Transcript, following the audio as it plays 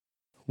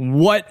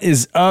What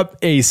is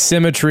up,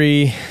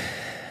 Asymmetry?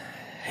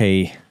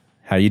 Hey,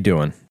 how you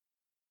doing?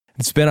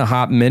 It's been a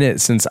hot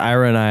minute since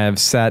Ira and I have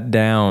sat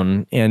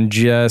down and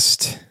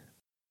just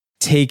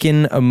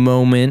taken a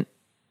moment,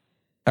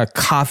 a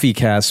coffee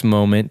cast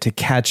moment to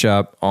catch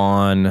up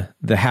on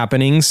the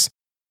happenings.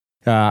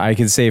 I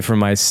can say for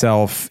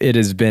myself, it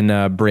has been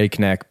a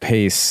breakneck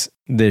pace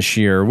this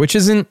year, which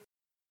isn't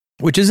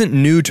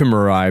new to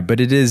Mirai, but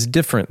it is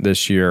different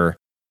this year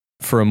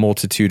for a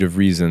multitude of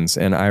reasons.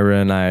 And Ira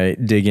and I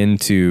dig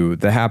into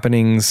the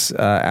happenings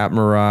at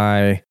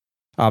Mirai,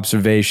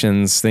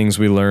 observations, things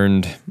we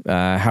learned,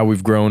 how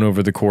we've grown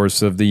over the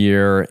course of the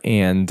year,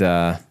 and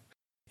the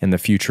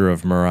future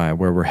of Mirai,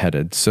 where we're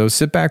headed. So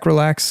sit back,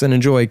 relax, and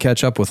enjoy.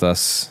 Catch up with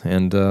us,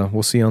 and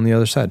we'll see you on the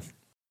other side.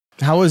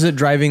 How is it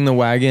driving the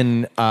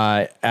wagon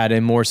at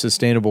a more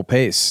sustainable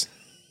pace?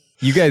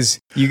 You guys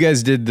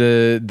did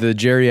the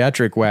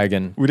geriatric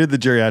wagon. We did the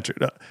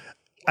geriatric.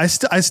 I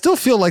still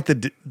feel like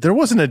there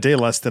wasn't a day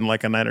less than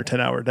like a 9 or 10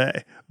 hour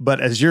day.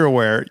 But as you're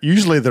aware,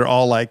 usually they're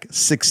all like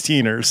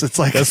 16ers. It's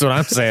like that's what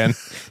I'm saying.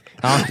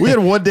 We had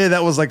one day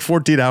that was like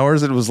 14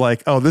 hours. And it was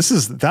like, oh,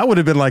 that would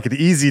have been like an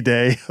easy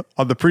day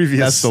on the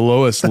previous. That's the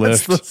lowest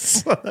lift.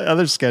 That's the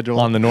other schedule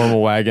on the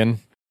normal wagon.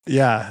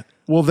 Yeah.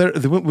 Well,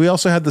 we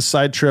also had the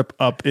side trip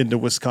up into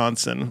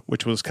Wisconsin,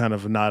 which was kind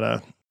of not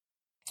a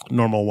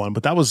normal one,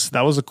 but that was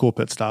a cool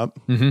pit stop.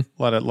 Mm-hmm.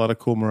 A lot of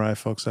cool Mirai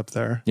folks up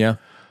there. Yeah.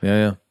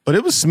 But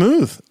it was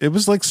smooth. It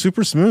was like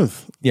super smooth.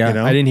 Yeah, you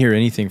know? I didn't hear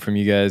anything from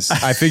you guys.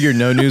 I figured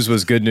no news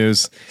was good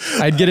news.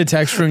 I'd get a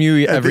text from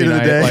you every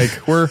night,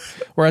 like we're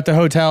at the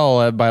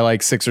hotel by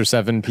like 6 or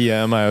 7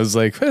 p.m. I was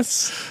like,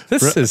 this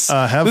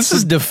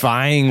is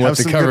defying what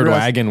the covered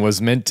wagon was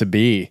meant to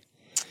be.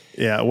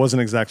 Yeah, it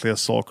wasn't exactly a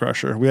soul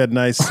crusher. We had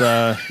nice.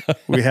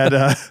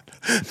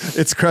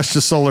 It's crushed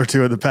a soul or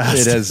two in the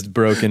past. It has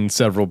broken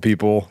several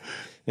people,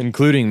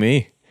 including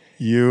me.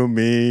 You,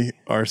 me,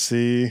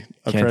 RC.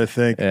 I'm trying to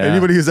think. Yeah.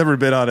 Anybody who's ever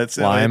been on it.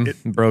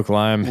 Broke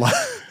Lime.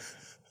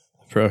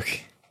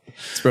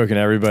 It's broken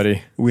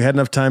everybody. We had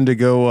enough time to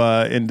go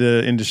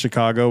into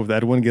Chicago with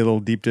Edwin, get a little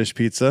deep dish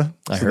pizza.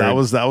 That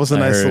was a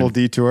nice little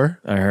detour.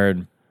 I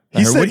heard.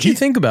 What did you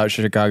think about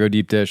Chicago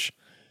deep dish?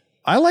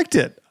 I liked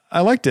it.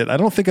 I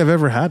don't think I've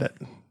ever had it.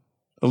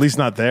 At least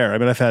not there. I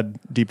mean, I've had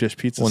deep dish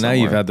pizza. Well, now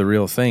you've had the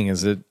real thing.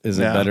 Is it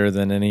better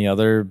than any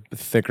other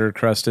thicker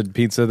crusted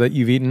pizza that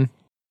you've eaten?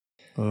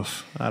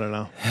 Oof, I don't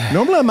know.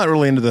 Normally, I'm not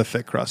really into the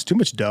thick crust. Too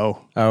much dough.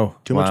 Oh,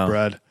 too much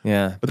bread.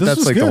 Yeah, but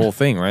that's like good. The whole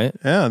thing, right?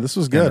 Yeah, this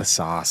was good. And the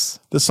sauce.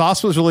 The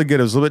sauce was really good.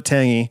 It was a little bit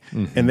tangy,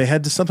 and they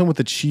had something with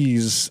the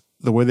cheese.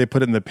 The way they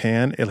put it in the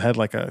pan, it had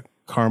like a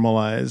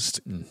caramelized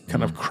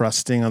kind of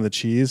crusting on the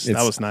cheese.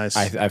 That was nice.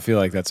 I feel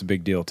like that's a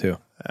big deal too.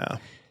 Yeah,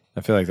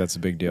 I feel like that's a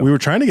big deal. We were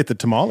trying to get the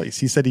tamales.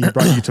 He said he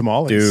brought you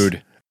tamales,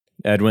 dude.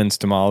 Edwin's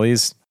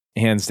tamales,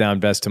 hands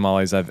down, best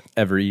tamales I've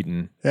ever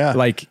eaten. Yeah,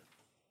 like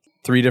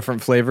 3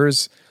 different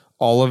flavors.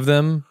 All of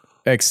them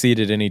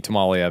exceeded any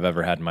tamale I've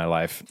ever had in my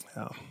life.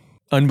 Yeah.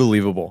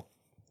 Unbelievable.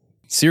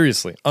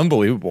 Seriously,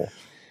 unbelievable.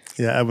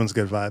 Yeah, Edwin's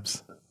good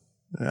vibes.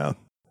 Yeah.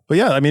 But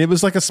yeah, I mean, it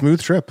was like a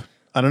smooth trip.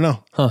 I don't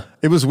know. Huh.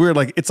 It was weird.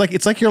 Like it's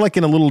like you're like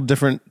in a little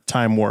different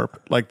time warp.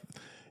 Like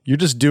you're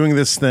just doing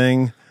this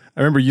thing.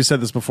 I remember you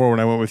said this before when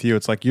I went with you.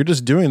 It's like you're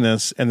just doing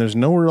this and there's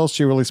nowhere else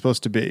you're really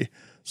supposed to be.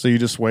 So you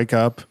just wake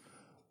up,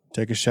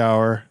 take a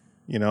shower,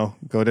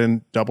 go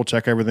in, double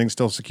check everything's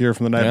still secure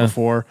from the night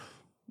before.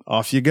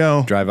 Off you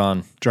go. Drive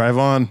on.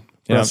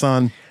 Press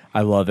on.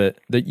 I love it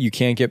that you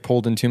can't get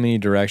pulled in too many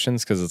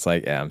directions because it's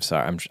like, I'm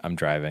sorry, I'm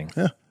driving.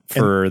 Yeah.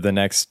 For the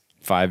next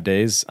 5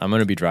 days, I'm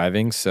going to be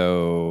driving.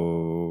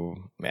 So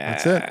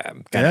that's it.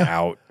 I'm kind of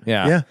out.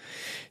 Yeah.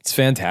 It's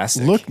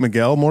fantastic. Look,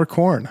 Miguel, more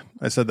corn.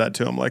 I said that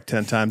to him like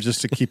 10 times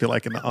just to keep it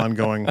like an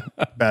ongoing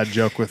bad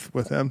joke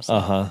with him.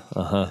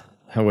 So.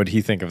 How would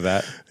he think of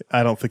that?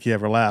 I don't think he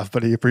ever laughed,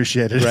 but he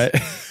appreciated it. Right.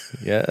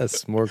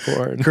 Yes, more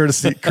corn.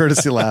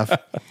 Courtesy laugh.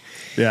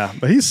 Yeah,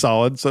 but he's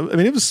solid. So, I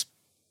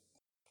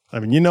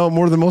mean,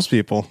 more than most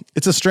people.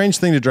 It's a strange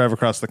thing to drive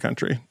across the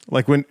country.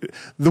 Like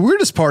the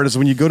weirdest part is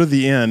when you go to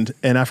the end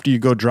and after you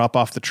go drop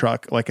off the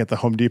truck, like at the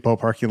Home Depot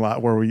parking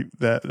lot where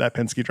that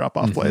Penske drop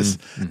off place.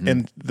 Mm-hmm.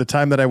 And the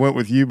time that I went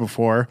with you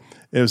before,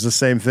 it was the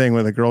same thing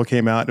when the girl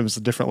came out. It was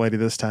a different lady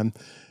this time.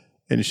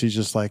 And she's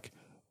just like,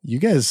 you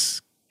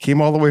guys came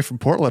all the way from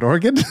Portland,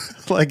 Oregon?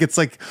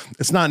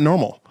 It's not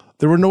normal.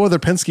 There were no other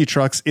Penske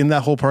trucks in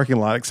that whole parking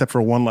lot except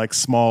for one like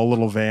small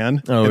little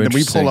van. Oh, and then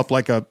we pull up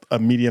like a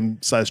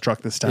medium-sized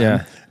truck this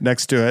time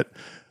next to it.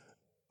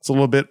 It's a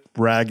little bit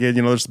ragged.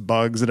 There's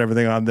bugs and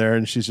everything on there.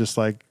 And she's just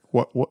like,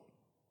 what?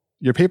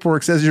 Your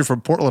paperwork says you're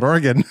from Portland,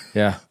 Oregon.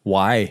 Yeah.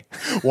 Why?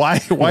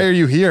 Why are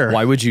you here?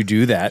 Why would you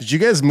do that? Did you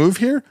guys move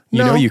here?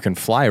 You know you can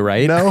fly,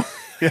 right? No.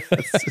 Yes.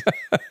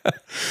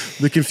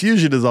 The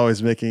confusion is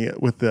always making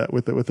it with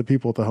the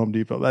people at the Home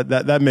Depot.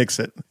 That makes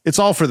it. It's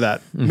all for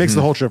that. Makes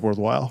the whole trip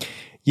worthwhile.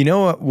 You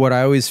know what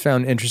I always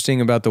found interesting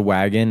about the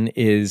wagon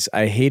is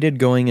I hated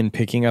going and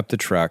picking up the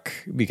truck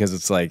because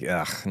it's like,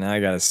 now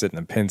I got to sit in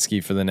the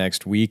Penske for the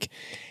next week.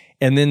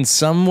 And then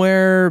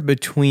somewhere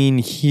between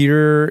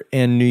here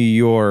and New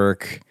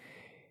York,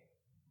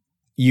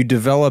 you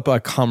develop a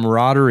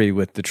camaraderie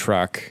with the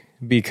truck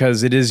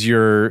because it's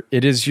your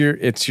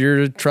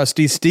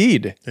trusty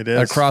steed. It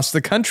is. Across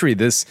the country.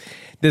 This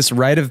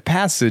rite of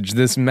passage,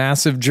 this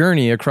massive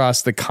journey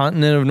across the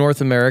continent of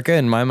North America,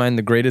 in my mind,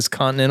 the greatest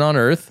continent on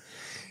earth,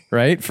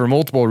 right? For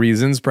multiple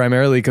reasons,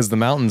 primarily because the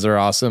mountains are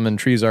awesome and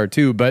trees are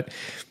too. But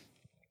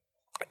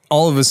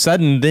all of a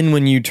sudden, then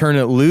when you turn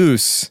it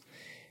loose,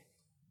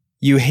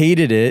 you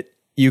hated it,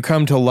 you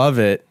come to love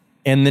it,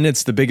 and then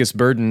it's the biggest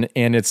burden,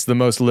 and it's the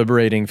most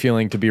liberating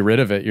feeling to be rid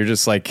of it. You're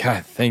just like,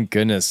 God, thank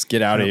goodness,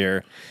 get out of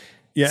here.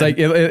 Yeah. It's like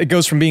it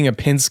goes from being a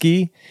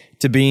Penske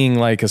to being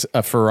like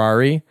a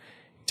Ferrari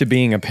to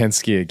being a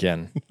Penske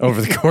again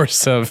over the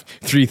course of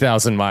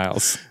 3,000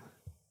 miles.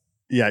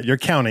 Yeah, you're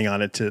counting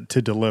on it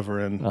to deliver,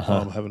 and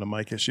I'm having a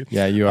mic issue.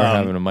 Yeah, you are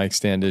having a mic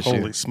stand issue.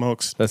 Holy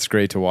smokes. That's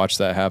great to watch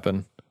that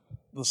happen.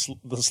 The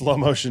slow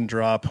motion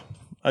drop.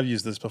 I've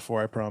used this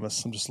before, I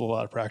promise. I'm just a little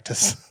out of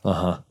practice.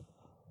 I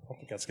don't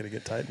think that's going to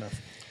get tight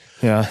enough.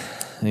 Yeah,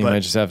 you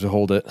might just have to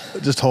hold it.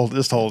 Just hold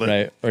it.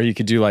 Right, or you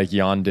could do like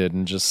Jan did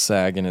and just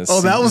sag in his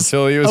seat that was,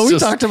 until he was we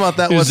talked about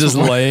that. He was just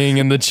laying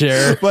in the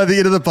chair. By the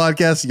end of the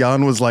podcast,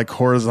 Jan was like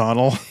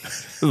horizontal.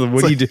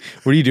 What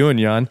are you doing,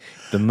 Jan?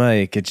 The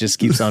mic, it just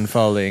keeps on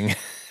falling.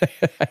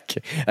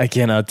 I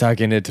cannot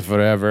talk in it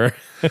forever.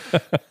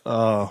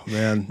 Oh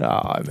man. Oh,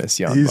 I miss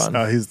Jan.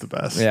 He's the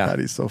best. Yeah. God,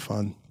 he's so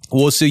fun.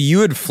 Well, so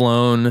you had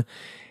flown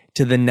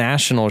to the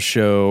national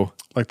show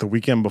like the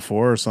weekend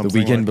before or something. The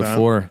weekend like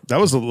before. That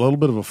was a little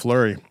bit of a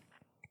flurry.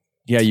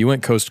 Yeah, you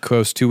went coast to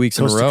coast 2 weeks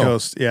coast in a row.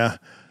 Coast to coast, yeah.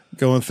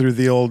 Going through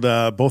the old,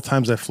 both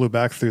times I flew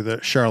back through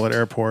the Charlotte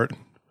airport.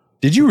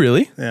 Did you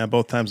really? Yeah,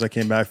 both times I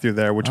came back through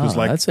there, which was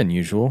like... That's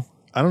unusual.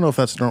 I don't know if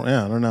that's normal.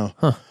 Yeah, I don't know.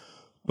 Huh.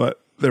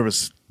 But there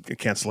was a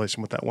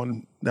cancellation with that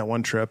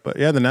one trip. But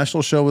yeah, the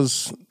national show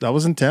was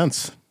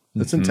intense.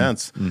 It's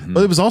intense. Mm-hmm.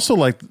 But it was also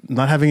like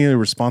not having any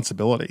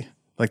responsibility.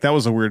 Like that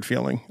was a weird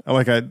feeling.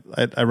 Like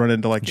I run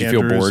into like Did you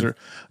feel bored?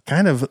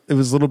 It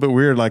was a little bit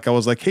weird. Like I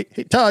was like, hey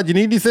Todd, you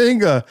need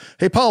anything?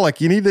 Hey Paul,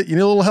 like you need a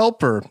little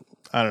help, or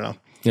I don't know.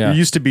 Yeah. You're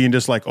used to being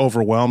just like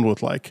overwhelmed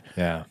with like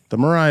the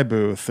Mirai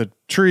booth, the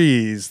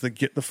trees,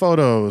 the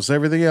photos,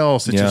 everything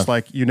else. It's just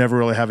like you never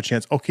really have a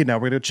chance. Okay, now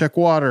we're gonna check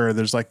water.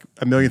 There's like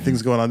a million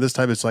things going on. This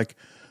time it's like,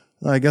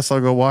 I guess I'll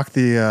go walk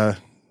the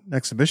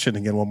exhibition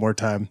again one more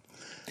time,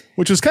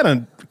 which was kind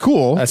of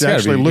cool to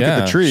actually look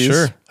at the trees.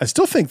 Sure. I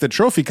still think the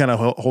trophy kind of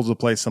holds a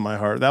place in my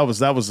heart. That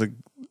was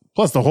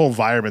plus the whole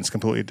environment's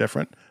completely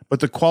different.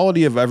 But the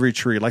quality of every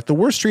tree, like the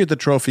worst tree at the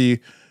trophy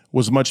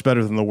was much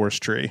better than the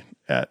worst tree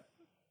at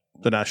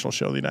the national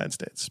show of the United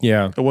States.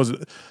 Yeah. It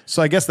wasn't.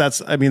 So I guess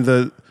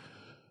the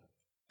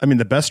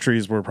best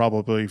trees were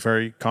probably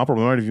very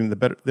comparable.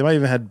 They might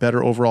even had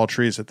better overall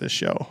trees at this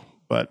show,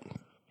 but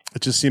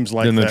it just seems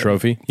like than the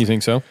trophy. You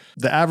think so?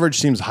 The average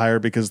seems higher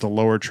because the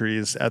lower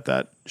trees at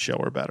that show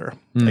are better.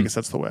 I guess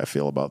that's the way I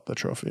feel about the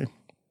trophy.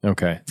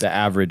 Okay. The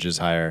average is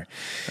higher.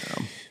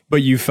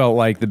 But you felt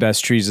like the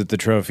best trees at the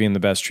trophy and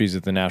the best trees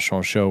at the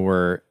national show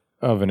were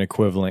of an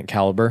equivalent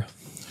caliber?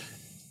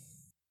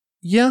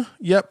 Yeah,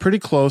 pretty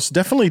close.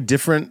 Definitely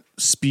different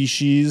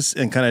species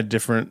and kind of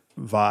different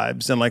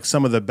vibes. And like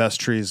some of the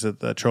best trees at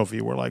the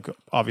trophy were like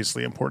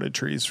obviously imported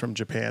trees from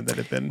Japan that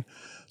had been,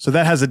 so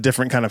that has a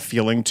different kind of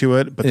feeling to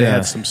it, but they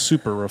had some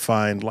super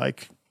refined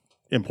like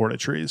imported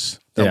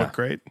trees that look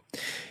great.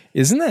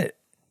 Isn't that,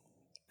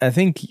 I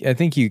think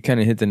you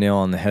kind of hit the nail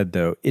on the head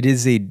though. It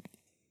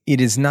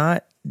is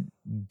not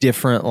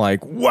different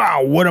like,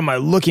 wow, what am I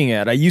looking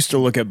at? I used to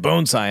look at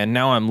bonsai and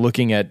now I'm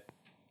looking at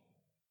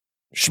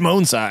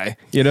schmonsai.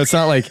 It's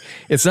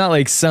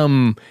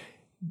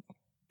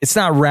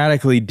not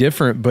radically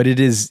different, but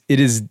it is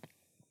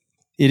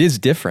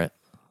different.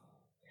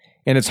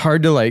 And it's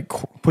hard to like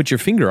put your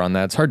finger on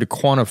that. It's hard to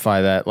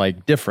quantify that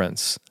like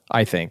difference,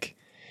 I think.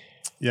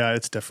 Yeah,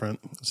 it's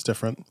different.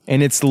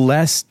 And it's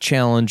less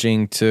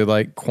challenging to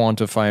like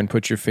quantify and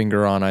put your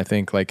finger on, I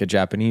think, like a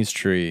Japanese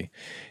tree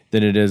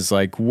than it is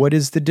like, what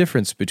is the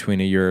difference between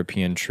a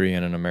European tree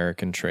and an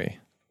American tree?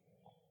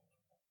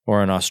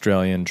 Or an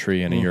Australian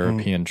tree and a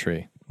European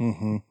tree.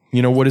 Mm-hmm.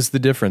 What is the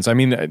difference? I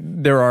mean,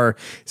 there are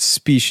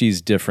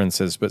species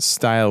differences, but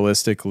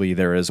stylistically,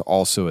 there is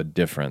also a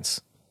difference.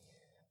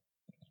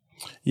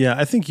 Yeah,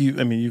 I think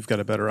you've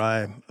got a better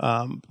eye.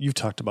 You've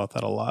talked about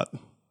that a lot,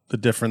 the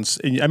difference.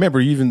 And I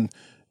remember even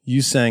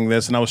you saying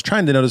this, and I was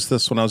trying to notice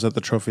this when I was at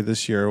the trophy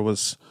this year,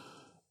 was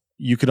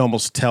you could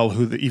almost tell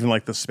even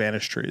like the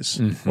Spanish trees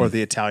or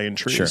the Italian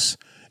trees.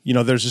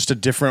 Sure. There's just a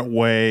different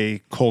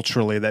way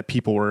culturally that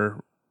people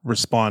were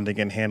responding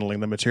and handling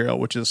the material,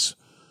 which is,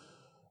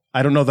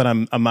 I don't know that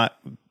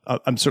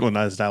I'm certainly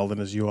not as dialed in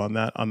as you on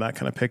that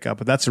kind of pickup,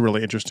 but that's a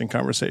really interesting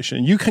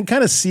conversation. You can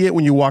kind of see it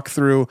when you walk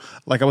through,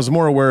 like I was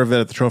more aware of it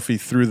at the trophy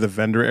through the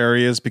vendor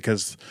areas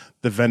because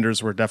the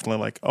vendors were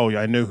definitely like, oh yeah,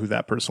 I knew who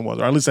that person was,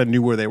 or at least I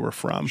knew where they were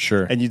from.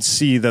 Sure. And you'd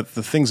see that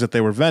the things that they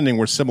were vending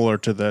were similar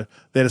to they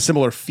had a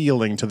similar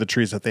feeling to the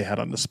trees that they had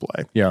on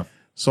display. Yeah.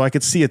 So I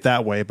could see it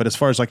that way. But as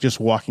far as like just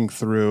walking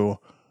through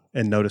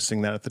and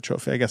noticing that at the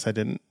trophy. I guess I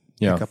didn't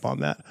pick up on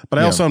that, but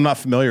I also am not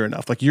familiar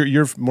enough. Like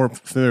you're more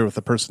familiar with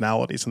the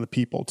personalities and the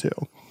people too.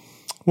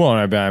 Well,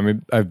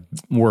 I've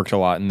worked a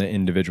lot in the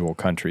individual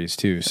countries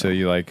too. So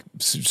you like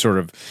sort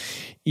of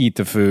eat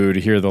the food,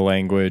 hear the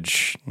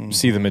language,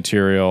 see the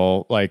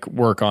material, like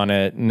work on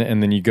it.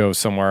 And then you go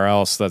somewhere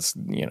else that's,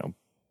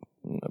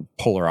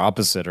 polar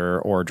opposite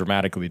or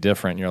dramatically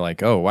different. You're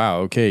like, oh, wow.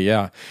 Okay.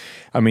 Yeah.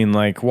 I mean,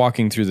 like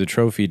walking through the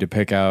trophy to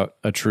pick out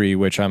a tree,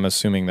 which I'm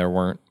assuming there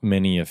weren't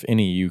many, if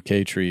any,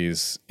 UK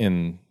trees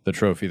in the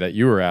trophy that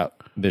you were at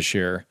this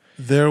year.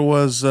 There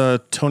was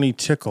Tony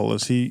Tickle.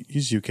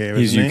 He's UK?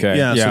 He's UK.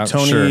 Yeah. So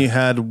Tony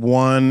had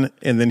one,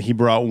 and then he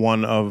brought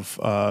one of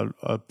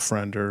a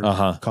friend or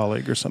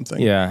colleague or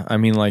something. Yeah, I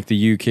mean, like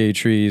the UK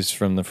trees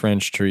from the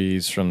French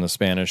trees, from the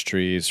Spanish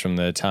trees, from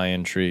the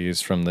Italian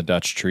trees, from the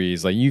Dutch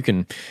trees. Like you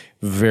can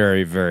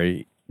very,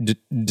 very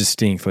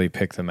distinctly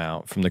pick them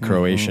out from the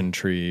Croatian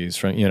trees.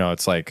 From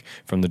it's like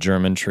from the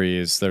German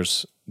trees.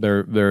 There's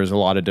a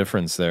lot of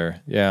difference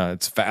there. Yeah,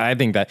 I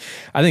think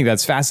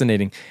that's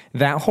fascinating.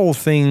 That whole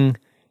thing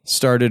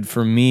started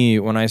for me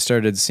when I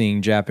started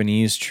seeing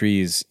Japanese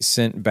trees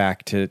sent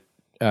back to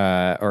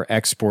or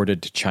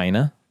exported to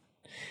China,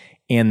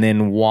 and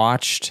then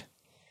watched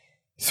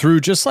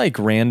through just like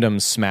random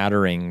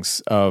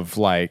smatterings of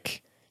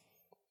like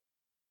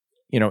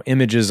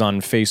images on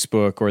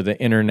Facebook or the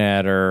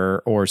internet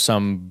or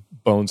some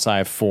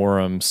bonsai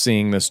forum,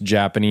 seeing this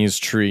Japanese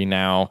tree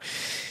now.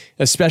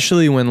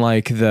 Especially when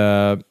like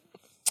the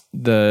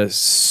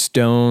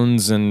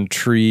stones and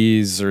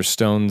trees or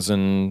stones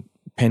and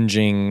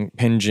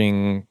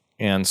Penjing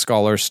and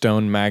Scholar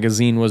Stone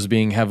magazine was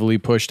being heavily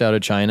pushed out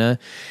of China,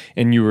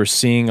 and you were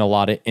seeing a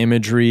lot of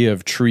imagery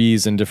of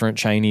trees in different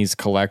Chinese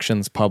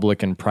collections,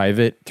 public and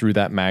private, through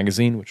that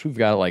magazine, which we've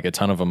got like a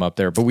ton of them up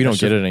there, but we don't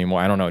get it anymore.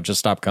 I don't know. It just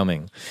stopped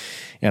coming.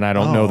 And I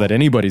don't know that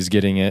anybody's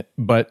getting it,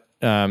 but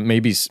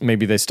maybe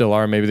they still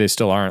are, maybe they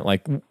still aren't.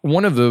 Like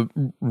one of the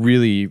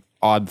really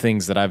odd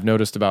things that I've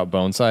noticed about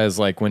bonsai is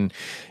like when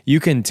you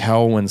can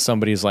tell when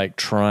somebody's like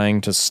trying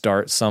to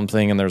start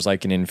something and there's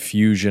like an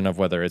infusion of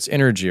whether it's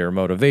energy or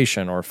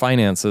motivation or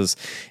finances,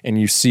 and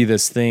you see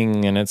this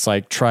thing and it's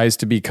like tries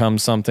to become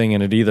something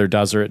and it either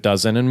does or it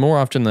doesn't, and more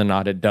often than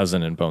not it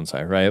doesn't in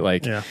bonsai, right?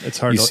 Like it's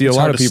hard. You see a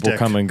lot of people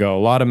come and go,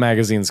 a lot of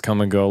magazines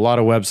come and go, a lot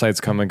of websites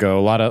come and go,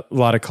 a lot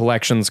of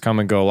collections come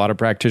and go, a lot of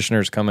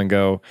practitioners come and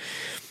go.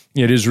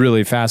 It is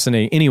really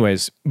fascinating.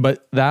 Anyways,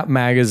 but that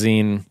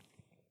magazine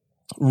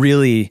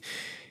really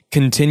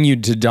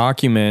continued to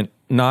document,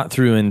 not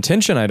through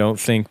intention, I don't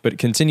think, but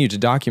continued to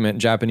document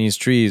Japanese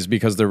trees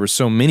because there were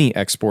so many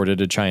exported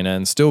to China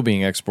and still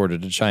being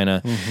exported to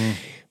China.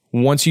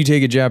 Once you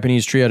take a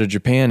Japanese tree out of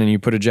Japan and you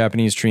put a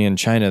Japanese tree in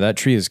China, that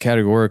tree is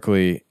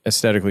categorically,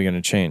 aesthetically going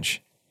to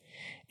change.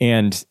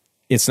 And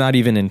it's not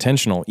even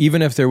intentional.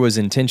 Even if there was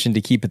intention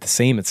to keep it the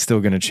same, it's still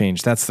going to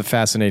change. That's the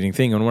fascinating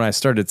thing. And when I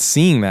started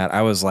seeing that,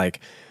 I was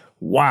like,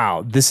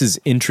 wow, this is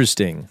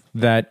interesting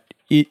that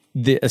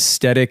the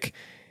aesthetic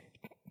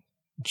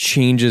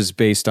changes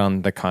based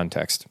on the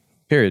context,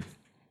 period.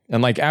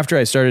 And like after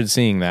I started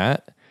seeing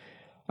that,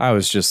 I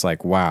was just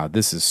like, wow,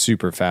 this is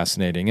super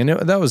fascinating. And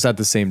that was at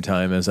the same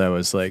time as I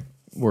was like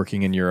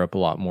working in Europe a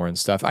lot more and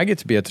stuff. I get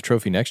to be at the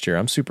trophy next year.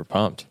 I'm super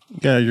pumped.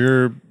 Yeah,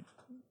 you're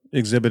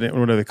exhibiting,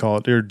 what do they call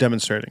it? You're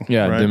demonstrating.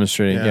 Yeah, right?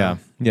 Demonstrating. Yeah.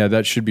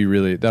 That'll be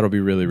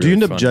really Do you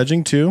end up fun.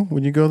 judging too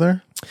when you go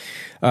there?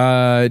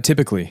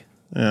 Typically.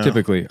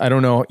 I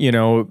don't know,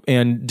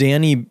 and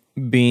Danny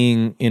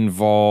being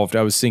involved,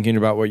 I was thinking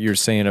about what you're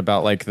saying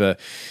about like the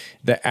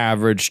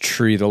average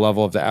tree, the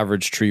level of the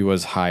average tree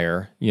was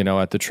higher,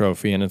 at the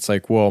trophy. And it's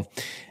like, well,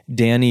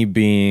 Danny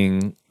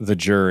being the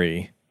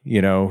jury,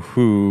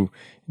 who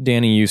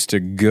Danny used to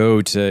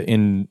go to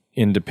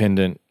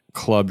independent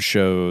club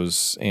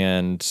shows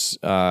and,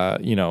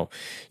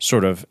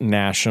 sort of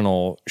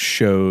national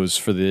shows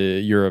for the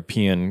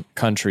European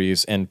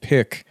countries and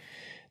pick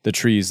the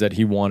trees that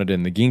he wanted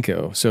in the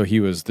ginkgo. So he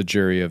was the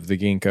jury of the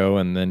ginkgo,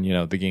 and then,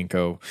 the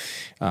ginkgo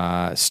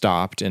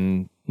stopped,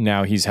 and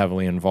now he's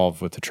heavily involved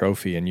with the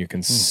trophy. And you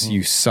can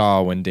you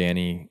saw when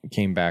Danny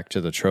came back to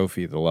the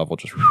trophy, the level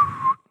just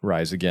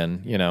rise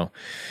again,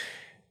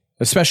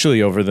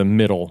 especially over the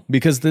middle,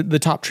 because the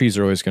top trees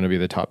are always going to be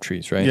the top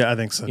trees, right? Yeah, I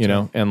think so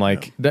too. And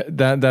like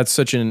that's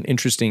such an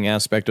interesting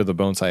aspect of the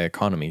bonsai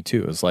economy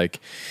too, is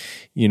like,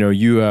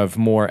 you have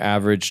more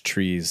average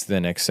trees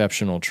than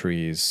exceptional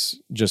trees,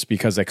 just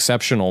because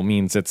exceptional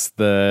means it's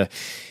the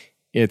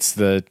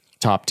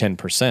top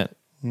 10%.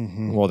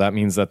 Well, that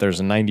means that there's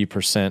a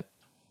 90%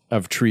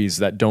 of trees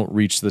that don't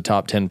reach the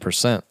top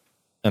 10%.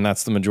 And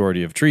that's the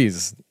majority of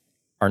trees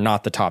are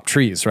not the top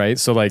trees, right?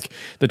 So like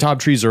the top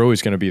trees are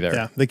always going to be there.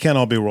 Yeah, they can't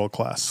all be world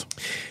class.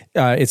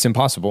 It's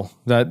impossible.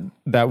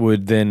 That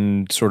would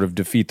then sort of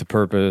defeat the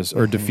purpose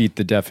or defeat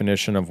the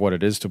definition of what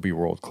it is to be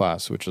world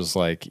class, which is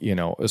like,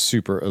 a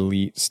super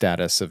elite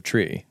status of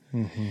tree.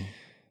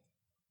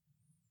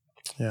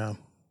 Yeah.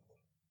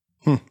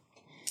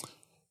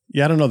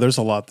 Yeah, I don't know. There's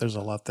a lot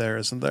there,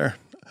 isn't there?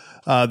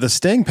 The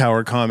staying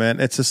power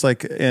comment, it's just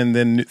like, and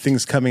then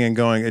things coming and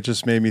going. It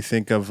just made me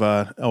think of,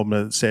 I'm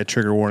going to say a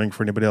trigger warning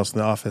for anybody else in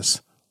the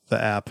office,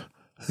 the app.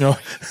 No.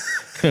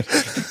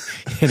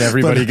 and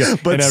everybody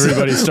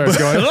starts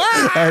going,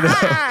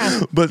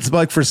 but it's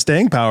like for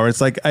staying power,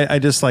 it's like, I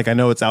just like, I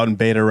know it's out in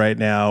beta right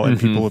now and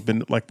people have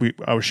been like,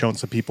 I was showing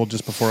some people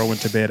just before I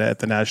went to beta at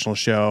the national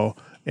show,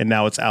 and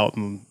now it's out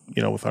and,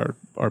 with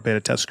our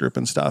beta test group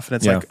and stuff. And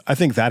it's like, I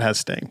think that has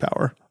staying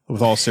power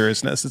with all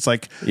seriousness. It's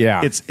like,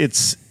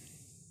 it's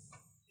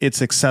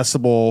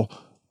accessible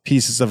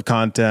pieces of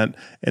content.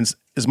 And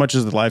as much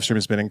as the live stream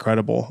has been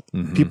incredible,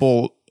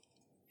 people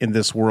in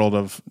this world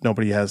of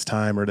nobody has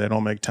time or they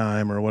don't make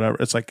time or whatever,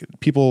 it's like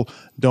people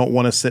don't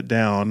want to sit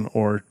down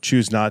or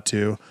choose not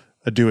to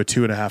do a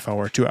 2.5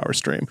 hour, 2 hour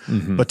stream.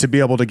 But to be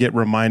able to get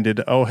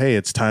reminded, oh, hey,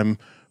 it's time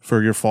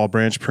for your fall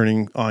branch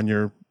pruning on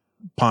your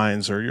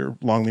pines or your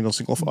long needle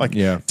single, like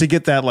to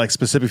get that like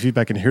specific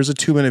feedback. And here's a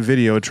 2-minute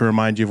video to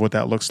remind you of what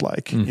that looks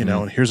like,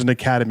 and here's an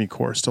academy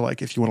course to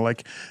like, if you want to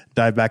like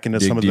dive back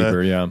into some of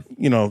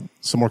the,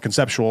 some more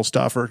conceptual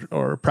stuff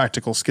or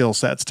practical skill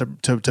sets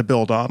to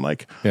build on,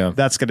 like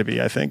that's going to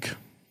be, I think,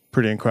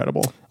 pretty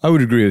incredible. I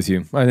would agree with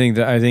you. I think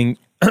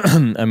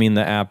I mean,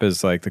 the app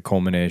is like the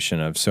culmination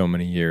of so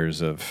many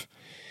years of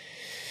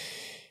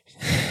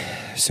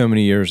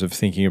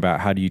thinking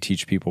about how do you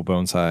teach people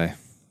bonsai.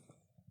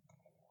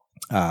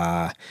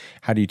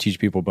 How do you teach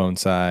people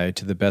bonsai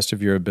to the best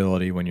of your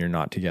ability when you're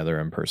not together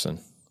in person?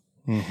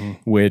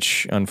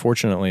 Which,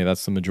 unfortunately,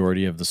 that's the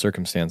majority of the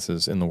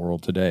circumstances in the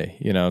world today.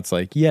 It's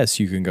like, yes,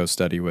 you can go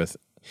study with,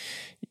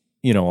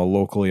 a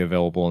locally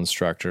available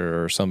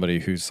instructor or somebody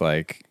who's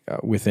like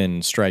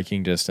within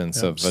striking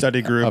distance of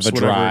study groups, of a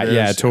drive.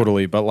 Yeah,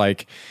 totally. But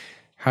like,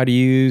 how do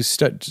you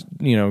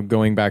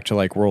going back to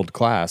like world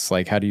class,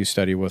 like how do you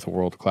study with a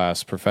world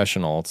class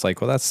professional? It's like,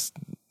 well, that's,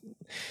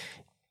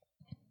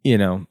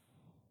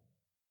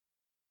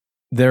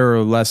 there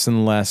are less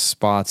and less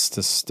spots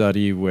to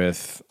study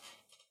with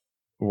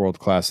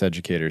world-class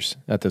educators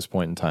at this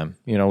point in time.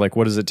 Like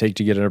what does it take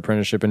to get an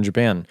apprenticeship in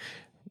Japan?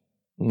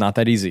 Not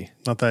that easy.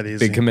 Not that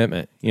easy. Big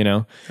commitment,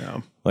 Yeah.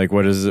 Like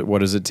what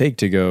does it take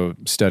to go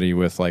study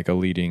with like a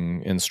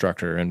leading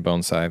instructor in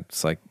bonsai?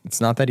 It's like,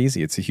 it's not that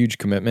easy. It's a huge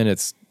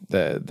commitment.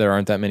 There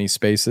aren't that many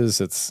spaces.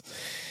 It's,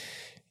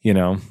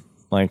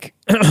 like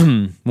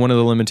one of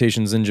the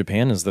limitations in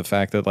Japan is the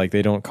fact that like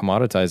they don't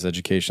commoditize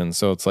education.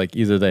 So it's like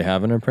either they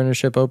have an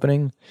apprenticeship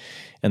opening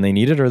and they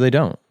need it or they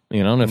don't,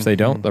 and if they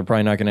don't, they're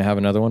probably not going to have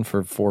another one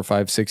for 4,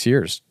 5, 6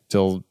 years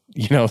till,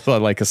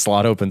 like a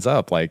slot opens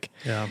up. Like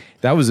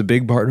that was a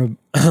big part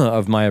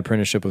of my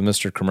apprenticeship with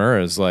Mr.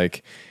 Kimura is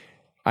like,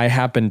 I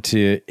happened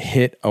to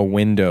hit a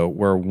window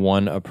where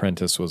one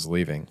apprentice was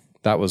leaving.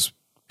 That was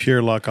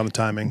pure luck on the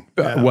timing.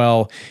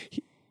 Well,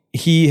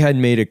 he had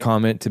made a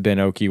comment to Ben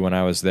Oki when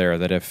I was there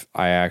that if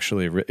I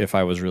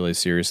was really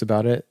serious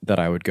about it, that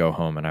I would go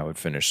home and I would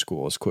finish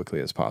school as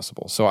quickly as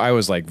possible. So I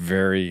was like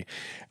very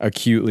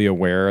acutely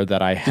aware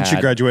that I had. Did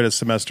you graduate a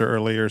semester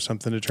early or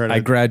something to try to? I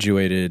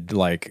graduated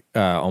like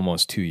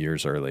almost 2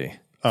 years early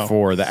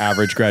for the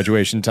average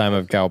graduation time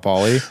of Cal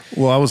Poly.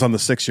 Well, I was on the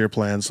 6-year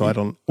plan, so I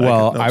don't.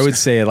 Well, I would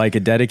say like a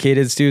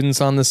dedicated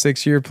student's on the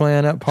 6-year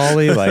plan at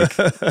Poly. Like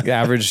the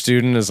average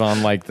student is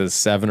on like the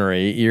 7 or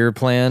 8 year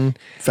plan.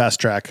 Fast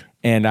track.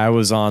 And I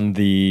was on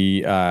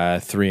the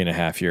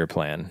 3.5 year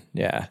plan.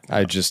 Yeah.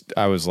 I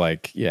was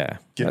like, yeah.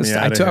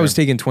 I was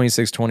taking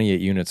 26,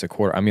 28 units a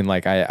quarter. I mean,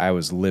 like I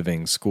was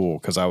living school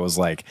because I was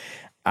like,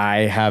 I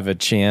have a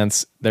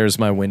chance. There's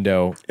my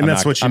window. And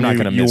that's what you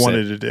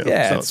wanted to do.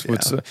 Yeah.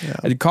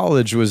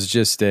 College was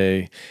just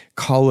a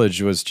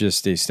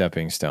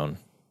stepping stone.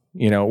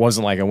 It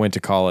wasn't like I went to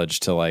college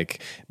to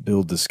like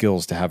build the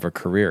skills to have a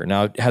career.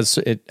 Now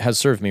it has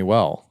served me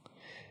well.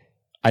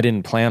 I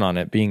didn't plan on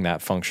it being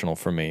that functional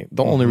for me.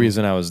 The only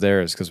reason I was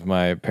there is because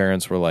my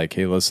parents were like,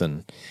 hey,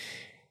 listen,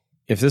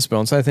 if this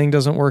bonsai thing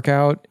doesn't work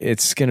out,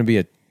 it's going to be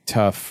a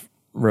tough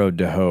road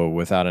to hoe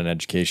without an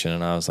education.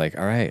 And I was like,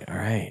 all right,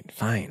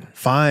 fine.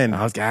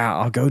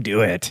 I'll go do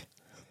it.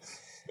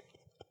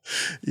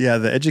 Yeah,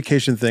 the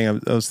education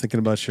thing, I was thinking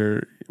about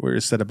where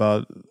you said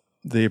about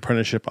the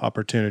apprenticeship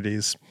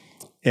opportunities.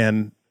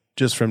 And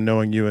just from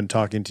knowing you and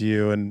talking to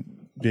you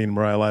and being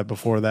Mirai Live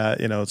before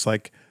that, it's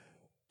like,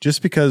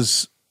 just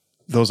because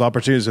those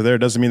opportunities are there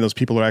doesn't mean those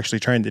people are actually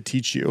trying to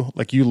teach you.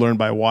 Like you learn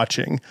by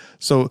watching.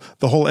 So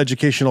the whole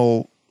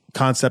educational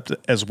concept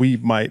as we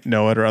might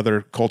know it or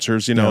other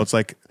cultures, it's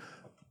like,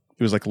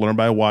 it was like learn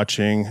by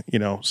watching,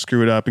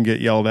 screw it up and get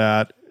yelled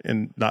at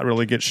and not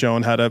really get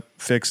shown how to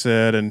fix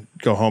it and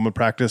go home and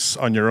practice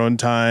on your own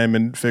time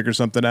and figure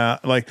something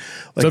out. Like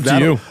it's up to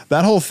you.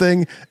 That whole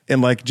thing.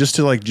 And like, just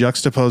to like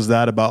juxtapose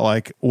that about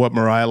like what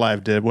Mirai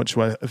Live did, which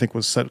I think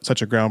was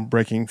such a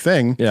groundbreaking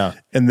thing. Yeah.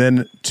 And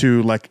then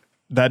to like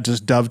that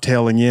just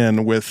dovetailing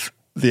in with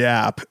the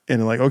app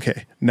and like,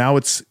 okay, now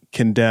it's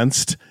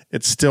condensed.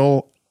 It's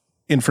still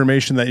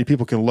information that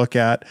people can look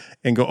at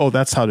and go, oh,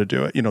 that's how to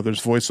do it.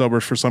 There's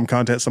voiceovers for some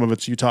content. Some of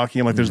it's you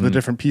talking, like there's the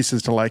different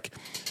pieces to like,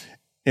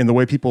 in the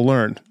way people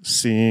learn,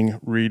 seeing,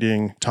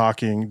 reading,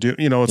 talking,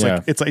 it's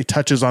like, it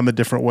touches on the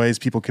different ways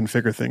people can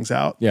figure things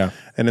out. Yeah.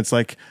 And it's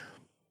like,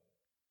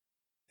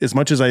 as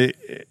much as I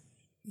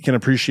can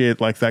appreciate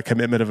like that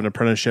commitment of an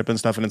apprenticeship and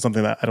stuff, and it's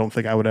something that I don't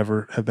think I would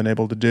ever have been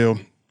able to do,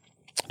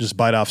 just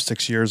bite off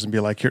 6 years and be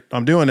like, here,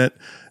 I'm doing it.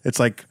 It's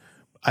like,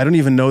 I don't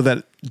even know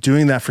that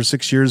doing that for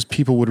 6 years,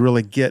 people would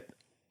really get,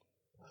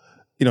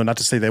 not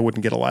to say they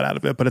wouldn't get a lot out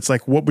of it, but it's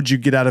like, what would you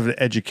get out of it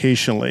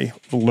educationally,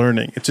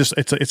 learning? It's just,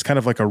 it's kind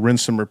of like a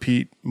rinse and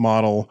repeat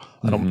model.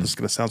 I don't, this is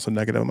going to sound so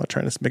negative. I'm not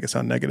trying to make it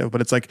sound negative, but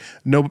it's like,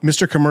 no,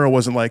 Mr. Kimura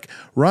wasn't like,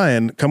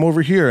 Ryan, come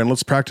over here and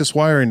let's practice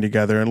wiring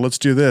together and let's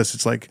do this.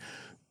 It's like,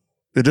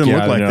 it didn't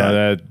look like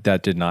that.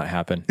 That did not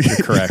happen. You're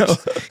correct.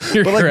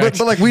 You're but correct.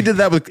 But we did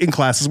that in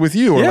classes with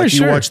you, or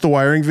you watched the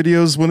wiring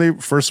videos when they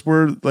first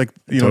were like,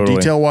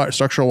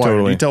 structural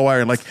wiring, detail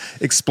wiring, like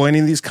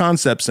explaining these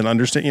concepts and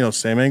understand,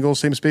 same angle,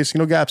 same space,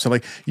 gaps. And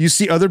like you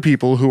see other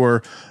people who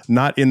are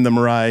not in the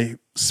Mirai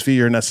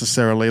sphere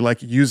necessarily,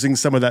 like using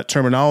some of that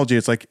terminology.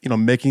 It's like,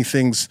 making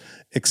things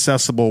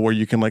accessible where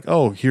you can like,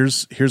 oh,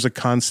 here's a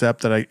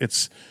concept that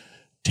it's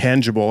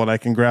tangible and I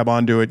can grab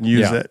onto it and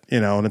use it,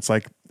 and it's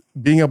like,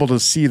 being able to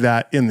see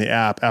that in the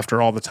app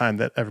after all the time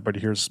that everybody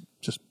here's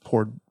just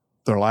poured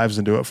their lives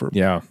into it for,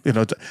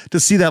 to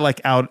see that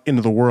like out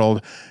into the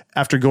world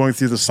after going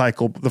through the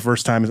cycle the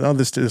first time is, oh,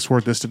 this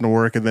worked, this didn't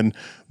work. And then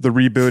the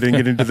rebooting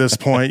getting to this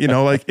point,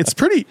 like it's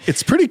pretty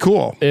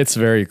cool. It's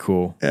very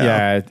cool.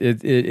 Yeah,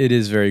 it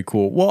is very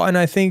cool. Well, and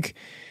I think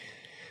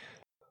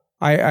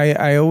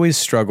I always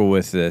struggle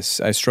with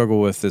this. I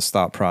struggle with this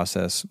thought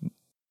process.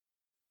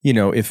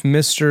 If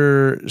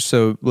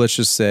so let's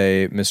just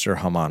say Mr.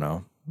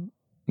 Hamano,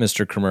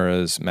 Mr.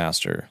 Kimura's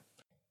master.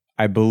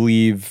 I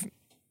believe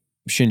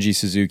Shinji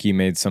Suzuki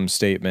made some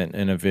statement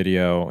in a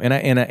video, and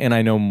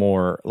I know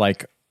more.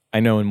 Like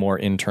I know more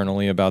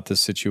internally about this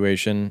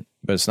situation,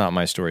 but it's not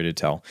my story to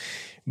tell.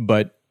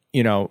 But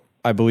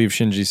I believe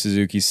Shinji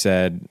Suzuki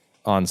said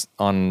on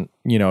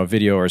a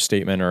video or a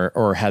statement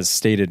or has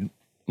stated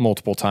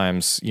multiple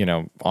times,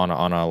 on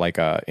a like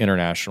a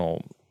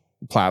international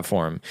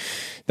platform,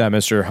 that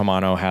Mr.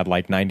 Hamano had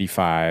like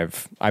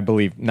 95,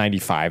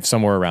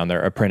 somewhere around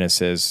there,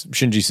 apprentices.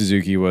 Shinji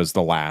Suzuki was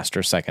the last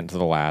or second to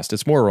the last.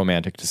 It's more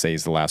romantic to say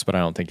he's the last, but I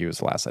don't think he was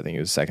the last. I think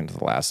he was second to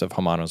the last of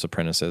Hamano's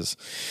apprentices.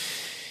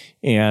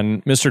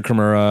 And Mr.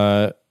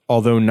 Kimura,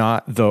 although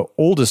not the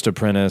oldest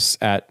apprentice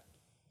at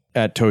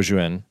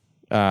Tojuin,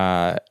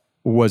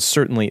 was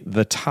certainly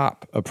the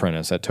top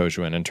apprentice at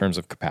Tojuin in terms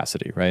of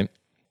capacity, right?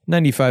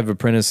 95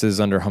 apprentices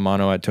under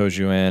Hamano at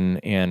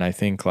Tojuin, and I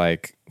think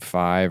like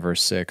 5 or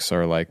 6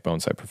 are like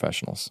bonsai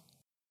professionals.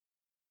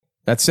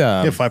 That's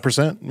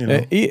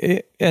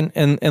 5%.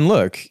 And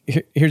look,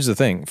 here's the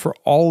thing: for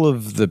all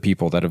of the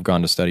people that have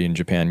gone to study in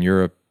Japan,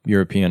 Europe,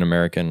 European,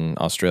 American,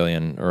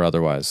 Australian, or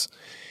otherwise,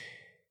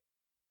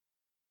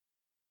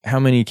 how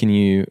many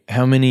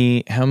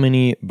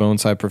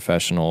bonsai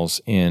professionals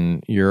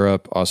in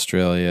Europe,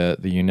 Australia,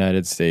 the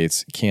United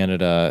States,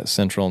 Canada,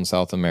 Central and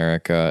South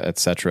America,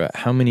 etc.,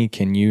 how many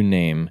can you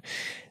name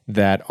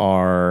that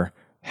are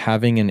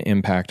having an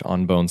impact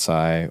on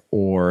bonsai,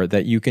 or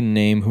that you can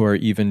name who are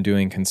even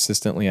doing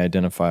consistently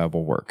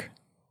identifiable work?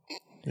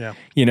 Yeah.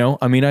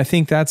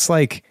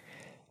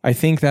 I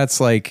think that's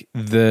like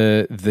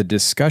the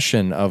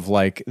discussion of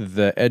like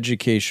the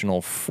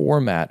educational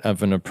format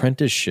of an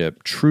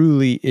apprenticeship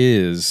truly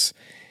is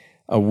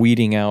a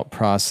weeding out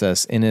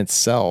process in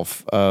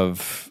itself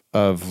of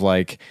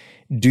like,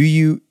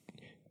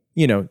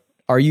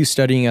 are you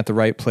studying at the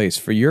right place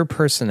for your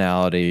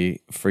personality,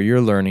 for your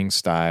learning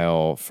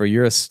style, for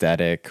your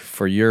aesthetic,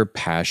 for your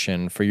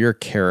passion, for your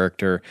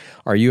character?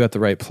 Are you at the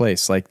right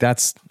place? Like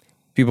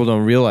people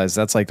don't realize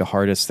that's like the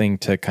hardest thing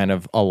to kind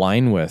of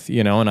align with,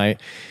 and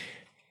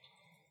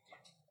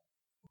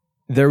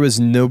there was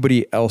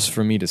nobody else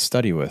for me to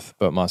study with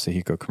but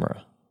Masahiko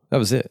Kimura. That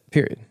was it,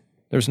 period.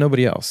 There was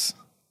nobody else,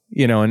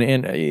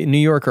 and New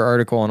Yorker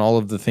article and all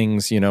of the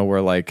things,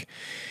 where like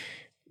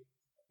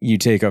you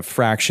take a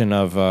fraction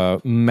of a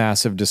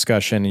massive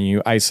discussion and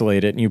you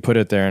isolate it and you put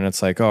it there and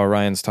it's like, oh,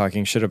 Ryan's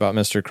talking shit about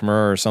Mr.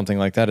 Kimura or something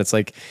like that. It's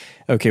like,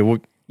 okay, well,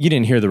 you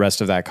didn't hear the rest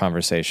of that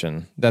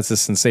conversation. That's a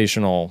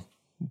sensational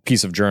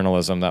piece of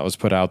journalism that was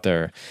put out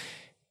there.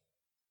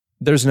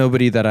 There's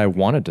nobody that I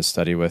wanted to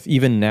study with.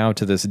 Even now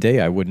to this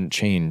day, I wouldn't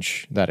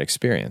change that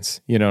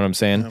experience. You know what I'm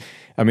saying? No.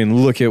 I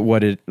mean, look at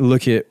what,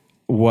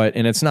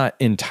 and it's not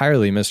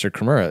entirely Mr.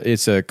 Kimura.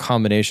 It's a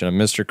combination of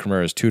Mr.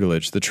 Kimura's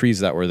tutelage, the trees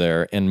that were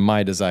there, and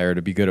my desire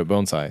to be good at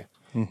bonsai.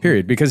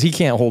 Period. Because he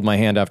can't hold my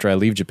hand after I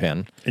leave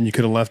Japan. And you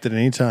could have left at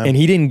any time. And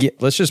he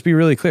didn't let's just be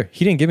really clear.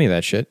 He didn't give me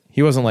that shit.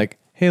 He wasn't like,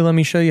 hey, let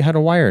me show you how to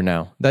wire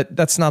now.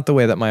 That's not the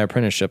way that my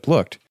apprenticeship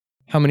looked.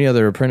 How many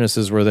other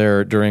apprentices were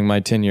there during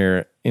my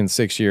tenure in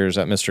 6 years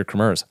at Mr.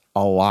 Kimura's?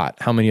 A lot.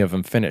 How many of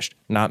them finished?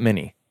 Not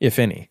many, if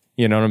any.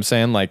 You know what I'm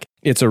saying? Like,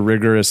 it's a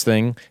rigorous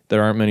thing.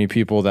 There aren't many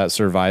people that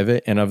survive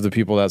it. And of the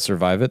people that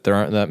survive it, there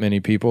aren't that many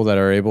people that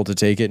are able to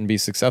take it and be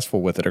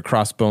successful with it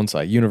across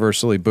bonsai.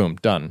 Universally, boom,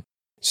 done.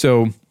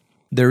 So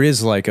there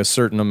is like a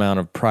certain amount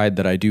of pride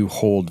that I do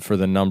hold for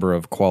the number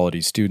of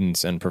quality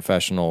students and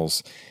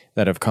professionals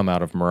that have come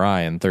out of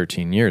Mirai in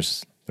 13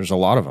 years. There's a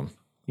lot of them,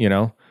 you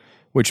know,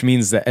 which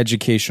means the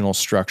educational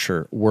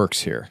structure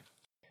works here.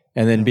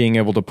 And then being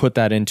able to put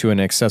that into an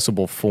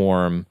accessible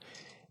form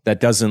that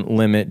doesn't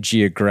limit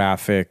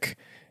geographic,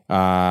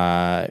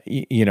 it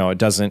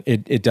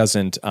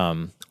doesn't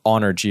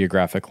honor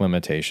geographic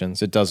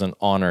limitations. It doesn't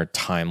honor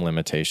time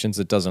limitations.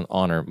 It doesn't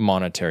honor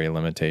monetary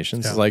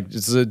limitations. Yeah. Like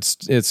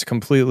it's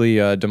completely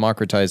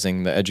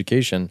democratizing the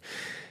education.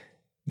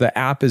 The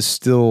app is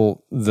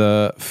still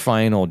the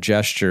final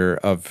gesture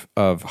of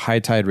high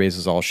tide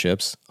raises all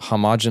ships,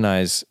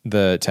 homogenize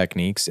the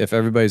techniques. If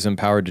everybody's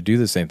empowered to do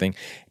the same thing,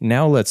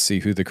 now let's see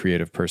who the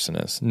creative person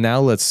is. Now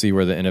let's see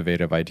where the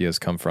innovative ideas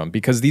come from,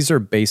 because these are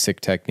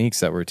basic techniques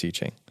that we're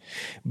teaching.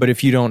 But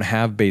if you don't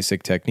have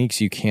basic techniques,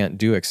 you can't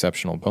do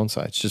exceptional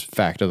bonsai. It's just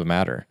fact of the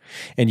matter.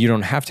 And you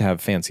don't have to have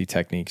fancy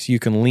techniques. You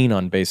can lean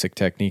on basic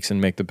techniques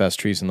and make the best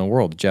trees in the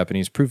world. The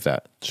Japanese proved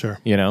that. Sure.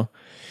 You know?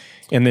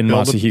 And then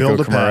Masahiko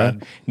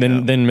Kimura,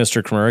 then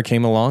Mr. Kimura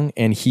came along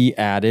and he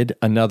added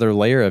another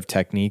layer of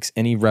techniques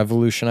and he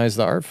revolutionized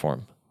the art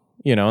form.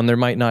 You know, and there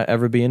might not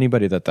ever be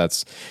anybody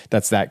that's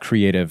that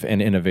creative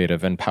and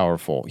innovative and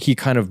powerful. He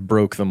kind of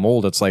broke the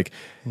mold. It's like,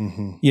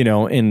 you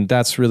know, and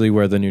that's really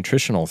where the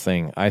nutritional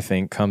thing, I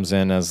think, comes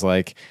in as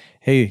like,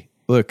 hey,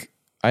 look,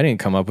 I didn't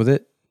come up with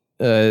it.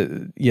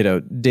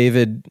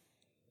 David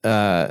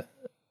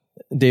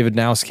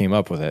Nouse came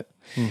up with it.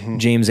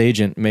 James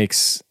Agent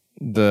makes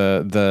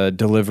the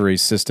delivery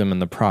system and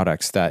the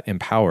products that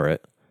empower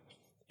it.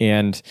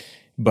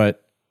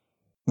 But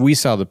we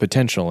saw the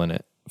potential in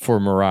it. For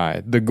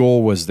Mirai, the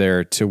goal was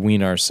there to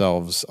wean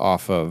ourselves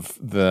off of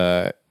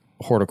the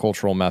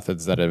horticultural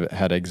methods that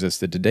had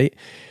existed to date.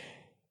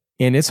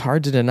 And it's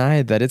hard to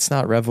deny that it's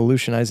not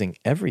revolutionizing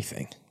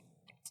everything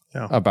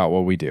about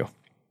what we do.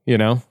 You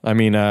know, I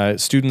mean,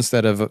 students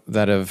that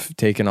have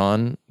taken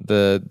on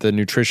the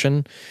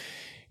nutrition,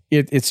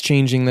 it's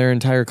changing their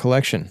entire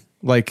collection.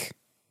 Like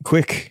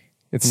quick,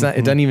 it's not.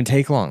 It doesn't even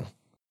take long.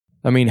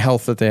 I mean,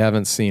 health that they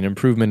haven't seen,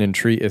 improvement in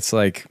tree. It's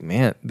like,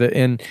 man,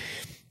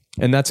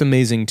 and that's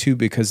amazing too,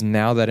 because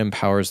now that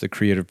empowers the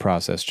creative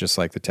process, just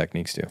like the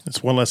techniques do.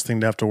 It's one less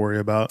thing to have to worry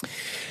about.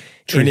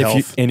 Tree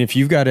health. If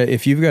you've got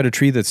a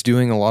tree that's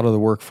doing a lot of the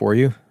work for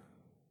you,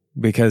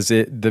 because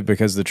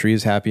the tree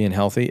is happy and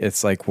healthy,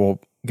 it's like, well,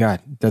 God,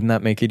 doesn't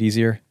that make it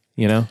easier?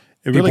 You know,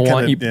 people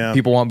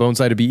want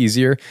bonsai to be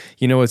easier.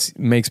 You know what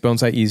makes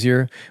bonsai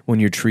easier?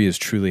 When your tree is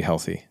truly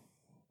healthy,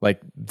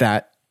 like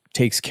that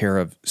takes care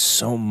of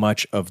so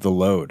much of the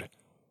load.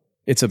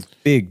 It's a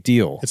big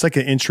deal. It's like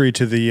an entry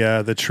to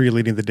the tree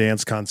leading the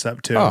dance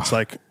concept too. It's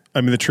like, I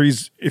mean, the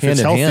tree's, if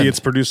it's healthy, it's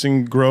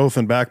producing growth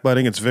and back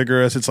budding. It's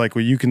vigorous. It's like,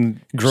 well, you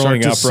can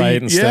growing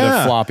upright instead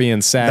of floppy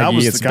and saggy.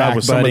 It's back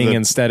budding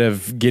instead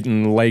of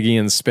getting leggy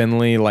and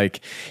spindly.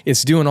 Like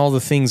it's doing all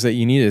the things that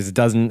you need. It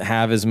doesn't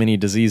have as many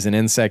disease and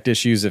insect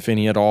issues, if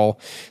any at all.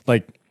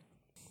 Like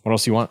what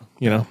else you want?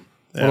 You know,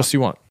 what else do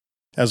you want?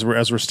 As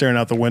we're staring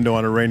out the window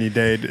on a rainy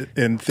day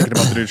and thinking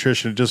about the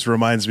nutrition, it just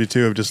reminds me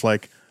too of just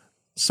like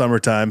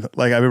summertime.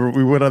 Like I remember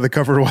we went on the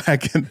covered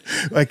wagon.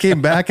 I came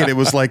back and it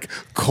was like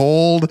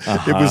cold.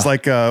 It was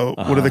like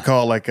what do they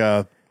call it? Like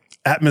a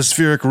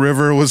atmospheric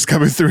river was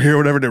coming through here,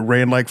 whatever. And it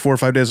rained like 4 or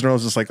 5 days in a row. I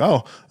was just like,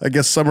 oh, I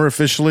guess summer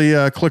officially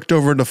clicked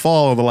over into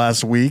fall the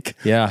last week.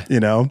 Yeah,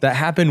 you know that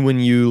happened when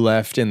you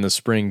left in the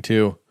spring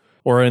too.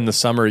 Or in the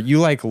summer, you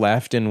like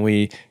left and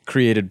we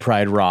created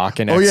Pride Rock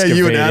and excavated,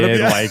 you and Adam,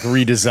 like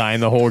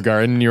redesigned the whole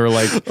garden. You were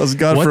like, I was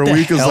gone for a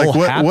week. It was like,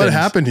 what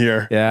happened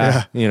here?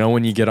 Yeah. You know,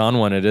 when you get on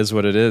one, it is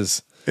what it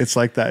is. It's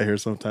like that here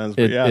sometimes.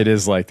 But it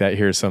is like that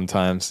here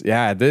sometimes.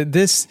 Yeah.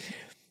 This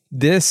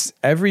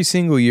every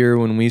single year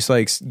when we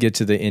like get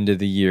to the end of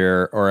the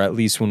year, or at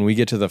least when we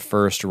get to the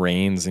first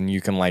rains and you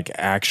can like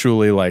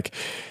actually like,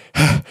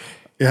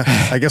 yeah,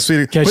 I guess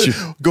we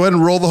go ahead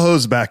and roll the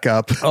hose back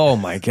up. Oh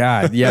my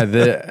God. Yeah.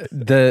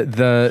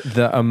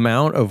 The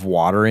amount of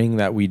watering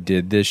that we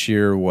did this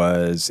year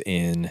was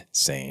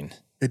insane.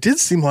 It did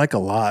seem like a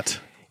lot.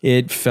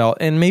 It felt,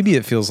 and maybe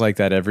it feels like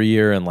that every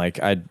year. And like,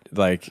 I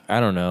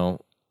don't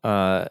know.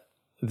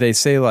 They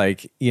say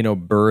like, you know,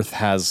 birth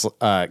has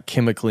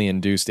chemically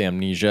induced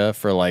amnesia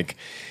for like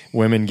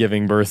women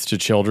giving birth to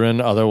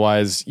children.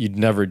 Otherwise you'd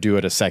never do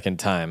it a second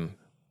time.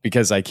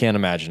 Because I can't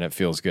imagine it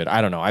feels good.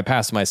 I don't know. I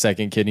passed my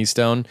second kidney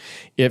stone.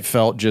 It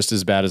felt just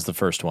as bad as the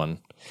first one.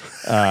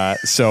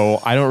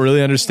 So I don't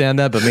really understand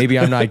that, but maybe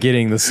I'm not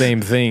getting the same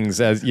things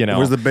as, you know.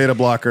 Where's the beta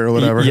blocker or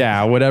whatever?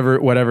 Yeah,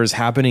 whatever's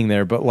happening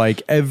there. But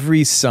like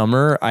every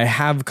summer, I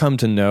have come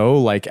to know,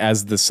 like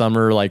as the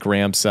summer like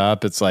ramps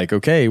up, it's like,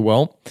 okay,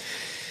 well,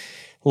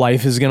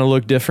 life is going to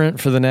look different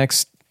for the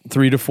next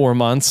 3 to 4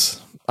 months.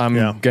 I'm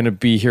going to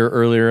be here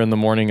earlier in the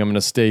morning. I'm going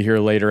to stay here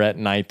later at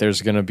night.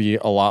 There's going to be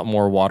a lot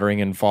more watering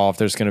involved.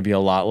 There's going to be a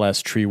lot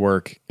less tree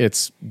work.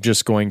 It's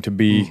just going to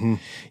be,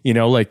 you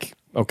know, like,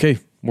 okay,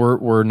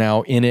 we're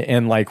now in it.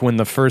 And like when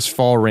the first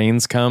fall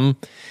rains come,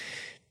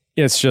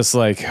 it's just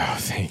like, oh,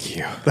 thank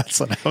you. That's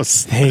what I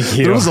was. Thank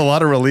you. There was a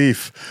lot of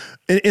relief.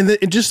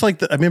 And just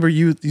like I remember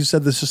you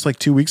said this just like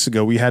 2 weeks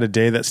ago, we had a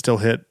day that still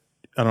hit,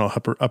 I don't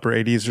know, upper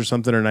 80s or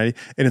something, or 90.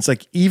 And it's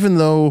like, even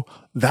though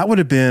that would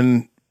have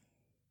been,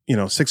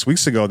 6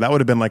 weeks ago, that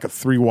would have been like a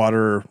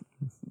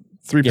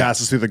three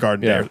passes through the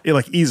garden there,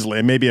 like easily,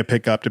 and maybe a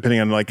pickup depending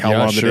on like how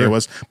long the day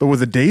was. But with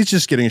the days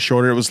just getting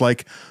shorter, it was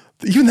like,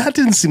 even that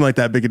didn't seem like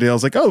that big a deal. I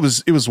was like, oh,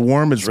 it was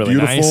warm, it's really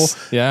beautiful.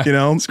 Nice. Yeah,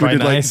 it's quite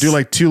nice. Do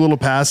like two little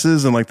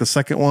passes, and like the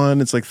second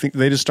one, it's like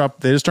they just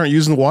aren't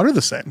using the water the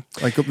same.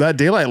 Like that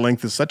daylight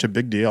length is such a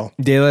big deal.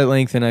 Daylight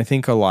length, and I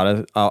think a lot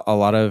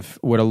of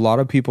what a lot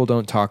of people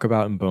don't talk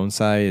about in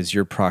bonsai is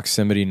your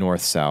proximity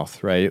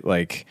north-south, right?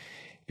 Like,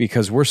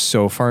 because we're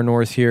so far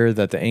north here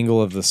that the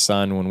angle of the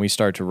sun, when we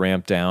start to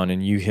ramp down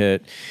and you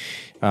hit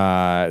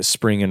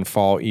spring and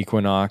fall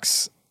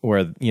equinox,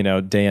 where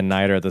day and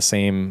night are the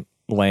same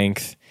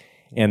length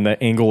and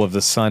the angle of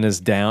the sun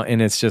is down,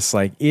 and it's just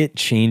like, it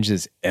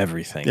changes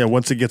everything. Yeah,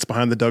 once it gets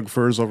behind the Doug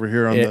firs over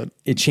here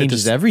it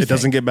changes everything. It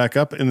doesn't get back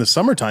up in the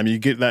summertime. You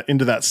get that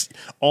into that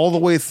all the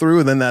way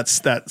through, and then that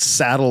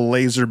saddle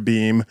laser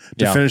beam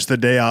to finish the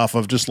day off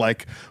of just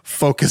like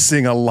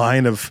focusing a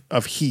line of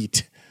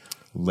heat.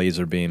 The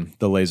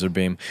laser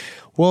beam.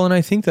 Well, and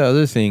I think the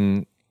other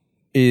thing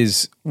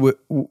is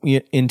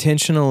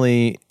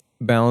intentionally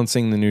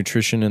balancing the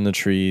nutrition in the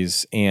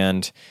trees,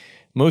 and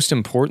most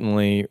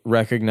importantly,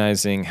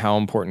 recognizing how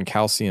important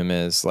calcium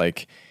is.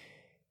 Like,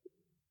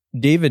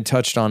 David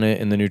touched on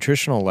it in the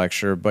nutritional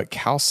lecture, but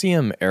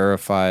calcium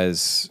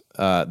aerifies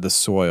the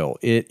soil.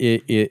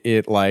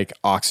 It like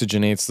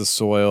oxygenates the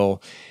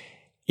soil.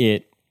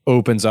 It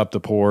opens up the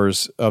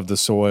pores of the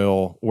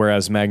soil,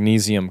 whereas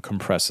magnesium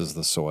compresses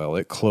the soil.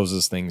 It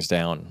closes things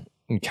down,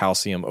 and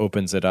calcium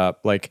opens it up.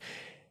 Like,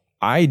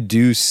 I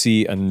do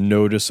see a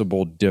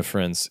noticeable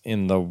difference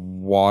in the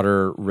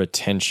water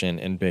retention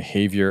and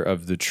behavior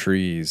of the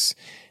trees.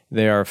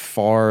 They are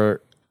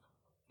far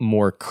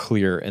more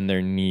clear in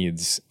their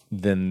needs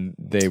than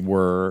they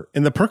were.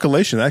 In the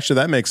percolation, actually,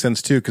 that makes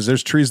sense too, because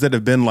there's trees that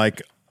have been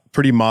like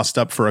pretty mossed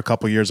up for a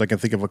couple of years. I can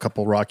think of a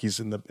couple Rockies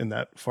in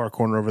that far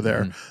corner over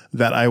there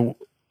that I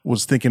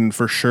was thinking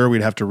for sure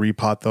we'd have to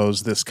repot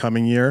those this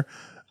coming year,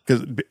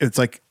 because it's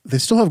like they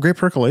still have great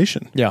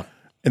percolation. Yeah.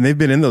 And they've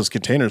been in those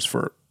containers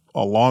for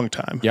a long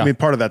time. Yeah. I mean,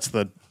 part of that's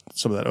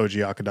some of that OG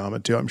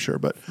Akadama too, I'm sure,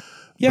 but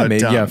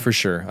for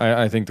sure.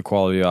 I think the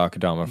quality of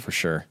Akadama for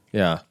sure.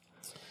 Yeah.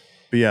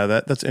 But yeah,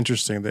 that's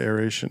interesting. The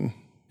aeration.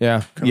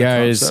 Yeah.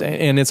 Yeah.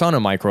 And it's on a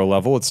micro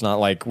level. It's not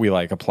like we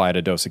like applied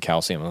a dose of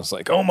calcium and it's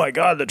like, oh my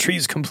God, the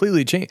tree's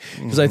completely changed.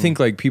 Because I think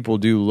like people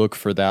do look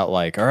for that,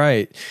 like, all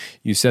right,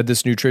 you said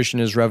this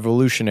nutrition is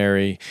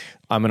revolutionary,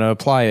 I'm going to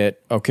apply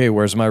it. Okay,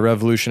 where's my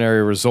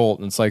revolutionary result?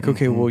 And it's like,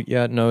 okay, well,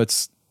 yeah, no,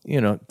 it's,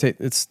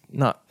 it's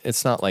not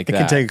like that. It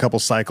can take a couple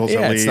cycles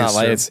at least. It's not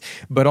like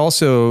but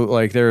also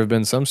like there have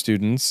been some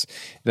students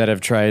that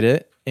have tried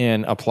it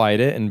and applied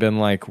it and been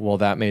like, well,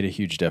 that made a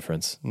huge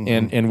difference.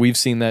 And we've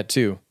seen that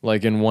too,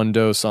 like in one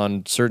dose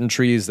on certain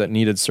trees that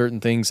needed certain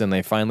things, and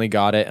they finally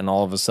got it. And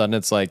all of a sudden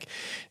it's like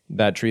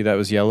that tree that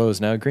was yellow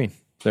is now green.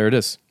 There it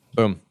is.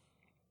 Boom.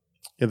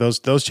 Yeah.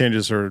 Those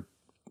changes are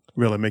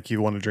really make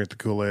you want to drink the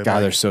Kool-Aid. God,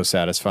 they're so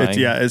satisfying.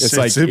 It's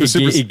like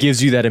it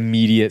gives you that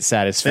immediate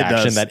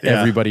satisfaction that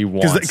everybody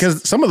wants.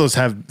 Because some of those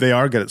they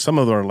are good. Some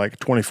of them are like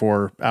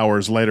 24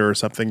 hours later or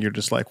something. You're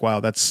just like,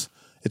 wow,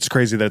 it's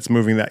crazy that it's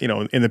moving that,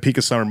 in the peak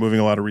of summer, moving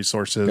a lot of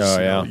resources,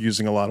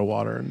 using a lot of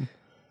water. And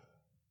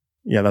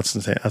yeah, that's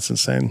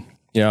insane.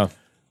 Yeah.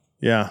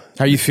 Yeah.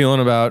 How are you feeling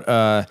about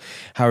the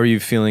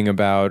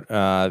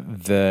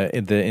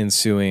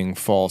ensuing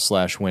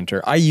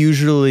fall/winter? I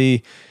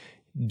usually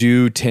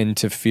do tend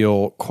to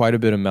feel quite a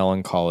bit of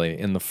melancholy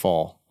in the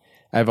fall.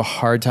 I have a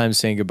hard time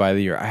saying goodbye to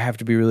the year. I have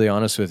to be really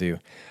honest with you.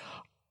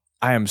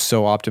 I am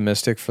so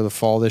optimistic for the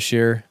fall this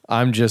year.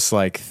 I'm just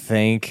like,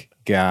 thank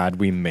God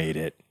we made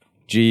it.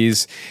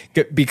 Jeez.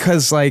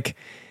 Because like,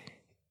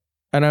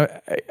 and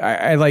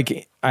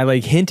I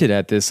hinted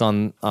at this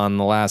on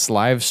the last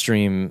live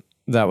stream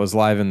that was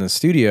live in the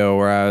studio,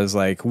 where I was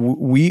like,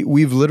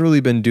 we've literally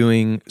been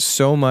doing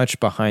so much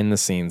behind the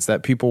scenes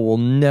that people will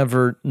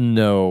never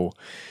know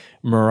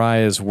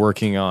Mirai is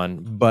working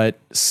on, but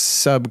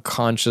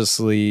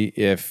subconsciously,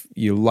 if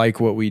you like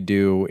what we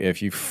do,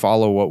 if you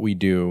follow what we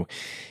do,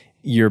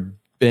 you're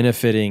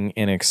benefiting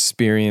and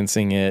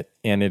experiencing it,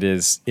 and it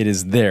is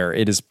there.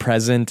 It is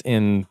present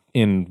in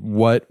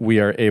what we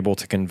are able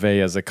to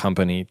convey as a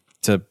company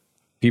to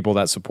people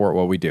that support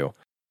what we do.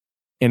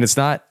 And it's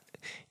not,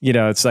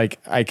 it's like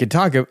I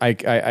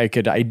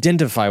could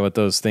identify what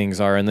those things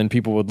are, and then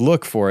people would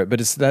look for it, but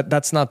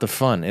that's not the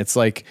fun. It's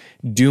like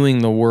doing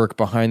the work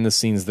behind the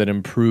scenes that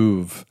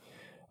improve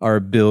our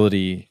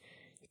ability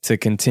to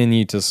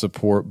continue to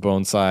support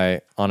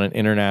bonsai on an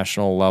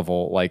international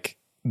level. Like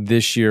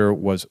this year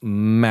was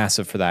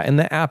massive for that. And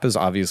the app is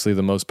obviously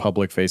the most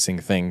public facing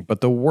thing,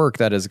 but the work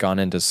that has gone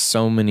into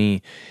so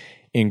many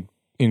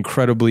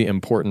incredibly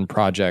important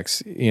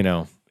projects,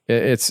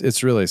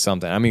 it's really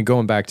something. I mean,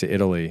 going back to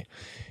Italy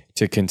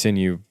to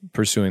continue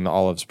pursuing the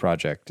Olives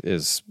project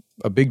is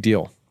a big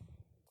deal.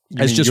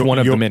 As just one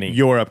of the many.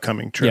 Your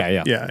upcoming trip.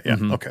 Yeah.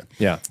 Mm-hmm. Okay.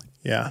 Yeah.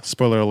 Yeah.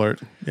 Spoiler alert.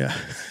 Yeah.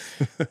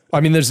 I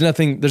mean, there's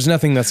nothing that the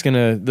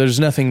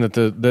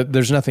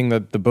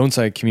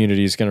bonsai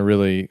community is going to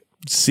really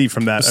see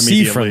from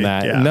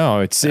that. Yeah. No,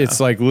 it's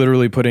like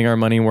literally putting our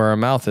money where our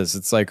mouth is.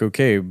 It's like,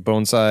 okay,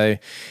 bonsai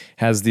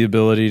has the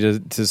ability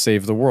to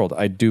save the world.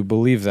 I do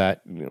believe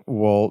that.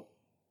 Well,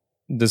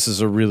 this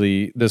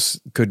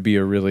could be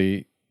a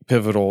really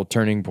pivotal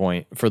turning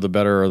point for the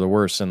better or the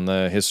worse in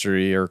the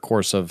history or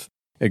course of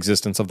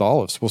existence of the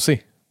olives. We'll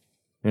see.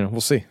 We'll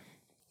see.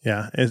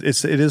 Yeah, it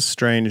is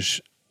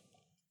strange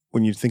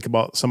when you think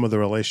about some of the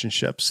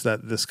relationships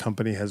that this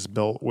company has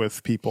built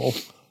with people.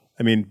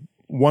 I mean,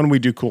 one, we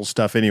do cool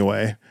stuff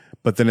anyway,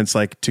 but then it's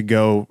like to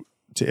go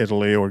to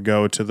Italy or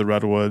go to the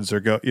redwoods or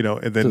go,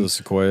 and then to the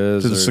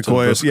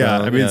sequoias. Yeah,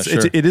 I mean,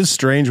 it is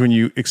strange when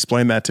you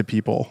explain that to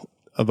people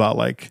about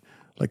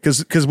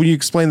because when you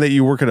explain that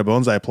you work at a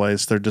bonsai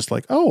place, they're just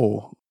like,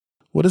 oh,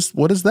 what is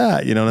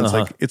that? And it's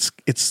like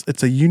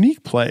it's a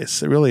unique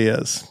place. It really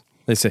is.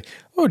 They say,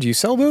 oh, do you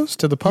sell those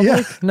to the public?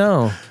 Yeah.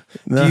 No.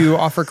 Do you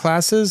offer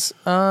classes?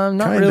 Not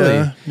kinda,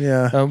 really.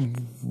 Yeah.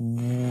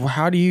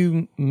 How do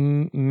you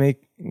make,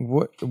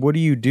 what do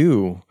you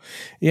do?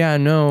 Yeah,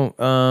 no.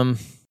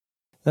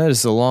 That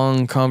is a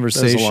long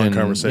conversation.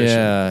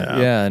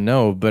 Yeah,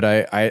 no. But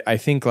I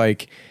think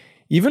like,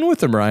 even with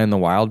the Mirai and the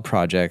Wild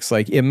projects,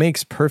 like it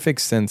makes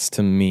perfect sense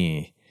to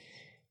me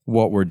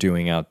what we're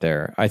doing out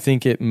there. I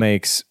think it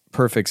makes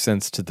perfect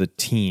sense to the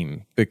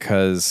team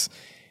because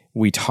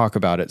we talk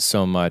about it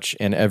so much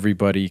and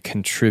everybody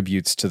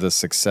contributes to the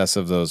success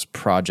of those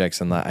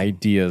projects and the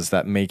ideas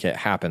that make it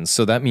happen.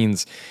 So that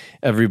means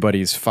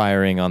everybody's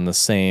firing on the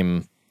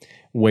same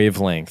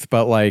wavelength.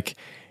 But like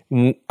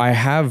I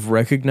have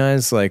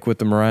recognized like with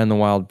the Mirai and the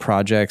Wild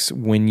projects,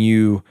 when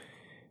you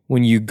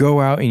go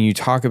out and you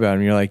talk about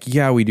them, you're like,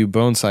 yeah, we do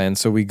bonsai. And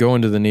so we go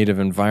into the native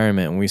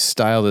environment and we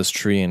style this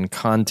tree in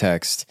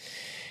context.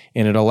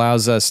 And it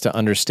allows us to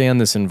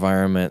understand this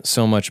environment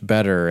so much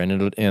better,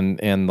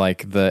 and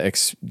like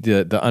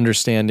the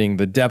understanding,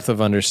 the depth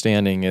of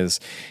understanding is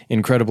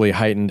incredibly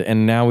heightened.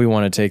 And now we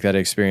want to take that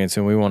experience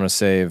and we want to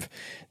save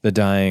the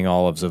dying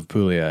olives of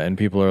Puglia. And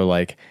people are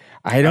like,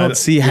 I don't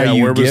see how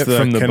you get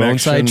from the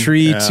bonsai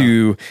tree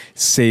to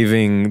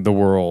saving the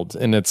world.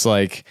 And it's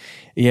like,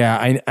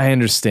 yeah, I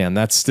understand.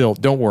 That's still,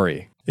 don't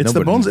worry. It's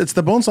the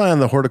bonsai on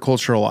the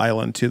horticultural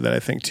island too that I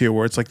think too,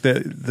 where it's like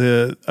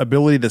the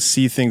ability to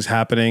see things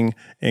happening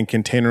and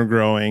container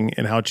growing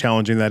and how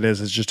challenging that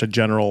is just a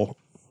general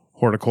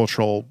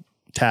horticultural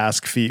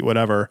task, feat,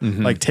 whatever.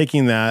 Mm-hmm. Like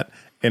taking that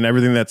and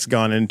everything that's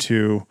gone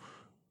into,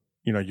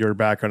 your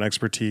background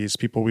expertise,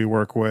 people we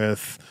work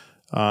with,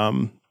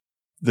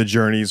 the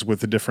journeys with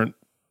the different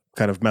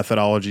kind of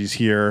methodologies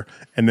here,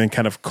 and then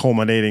kind of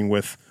culminating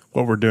with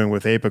what we're doing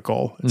with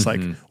apical. It's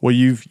like, well,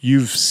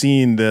 you've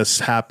seen this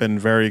happen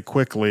very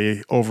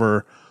quickly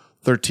over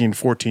 13,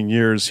 14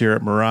 years here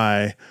at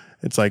Mirai.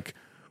 It's like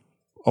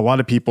a lot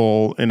of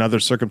people in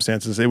other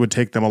circumstances, it would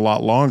take them a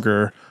lot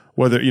longer.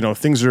 Whether,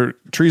 things are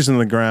trees in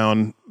the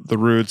ground, the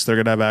roots, they're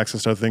going to have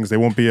access to other things. They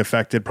won't be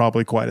affected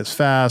probably quite as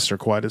fast or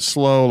quite as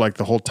slow. Like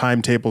the whole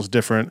timetable is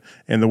different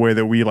in the way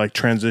that we like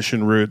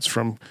transition roots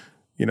from,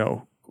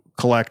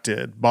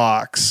 collected,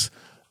 box,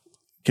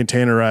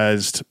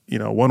 containerized,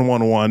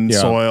 111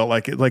 soil,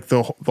 like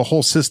the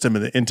whole system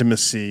and the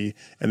intimacy,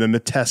 and then the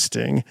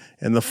testing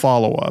and the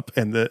follow up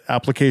and the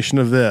application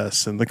of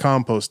this and the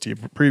compost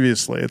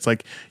previously. It's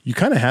like you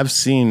kind of have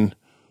seen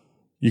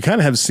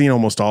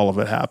almost all of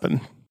it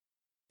happen.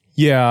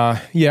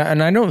 Yeah,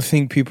 and I don't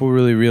think people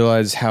really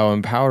realize how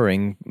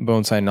empowering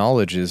bonsai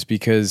knowledge is,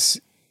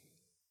 because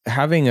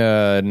having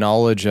a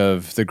knowledge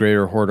of the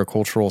greater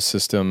horticultural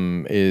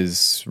system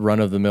is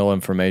run-of-the-mill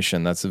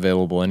information that's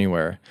available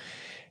anywhere.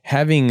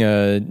 Having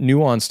a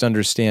nuanced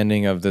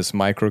understanding of this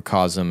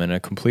microcosm and a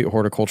complete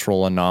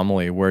horticultural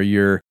anomaly where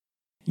you're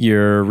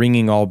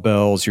ringing all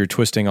bells, you're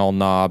twisting all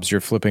knobs,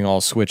 you're flipping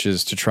all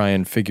switches to try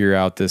and figure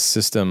out this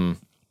system,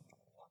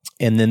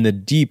 and then the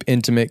deep,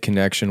 intimate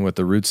connection with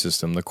the root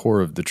system, the core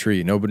of the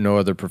tree. No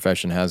other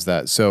profession has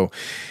that. So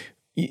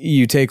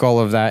you take all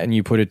of that and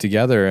you put it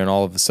together, and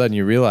all of a sudden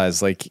you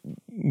realize like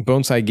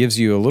bonsai gives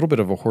you a little bit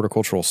of a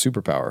horticultural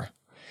superpower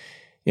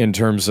in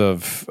terms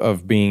of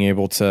being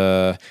able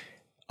to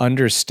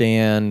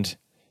understand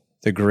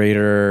the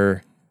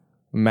greater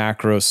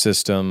macro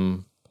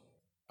system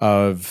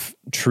of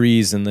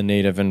trees in the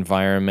native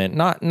environment,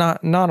 not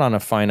on a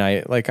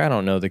finite, like, I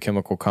don't know the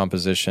chemical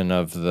composition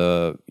of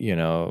the,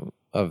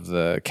 of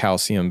the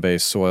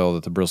calcium-based soil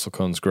that the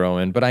bristlecones grow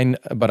in, but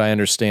I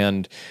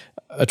understand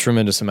a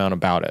tremendous amount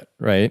about it,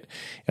 right?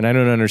 And I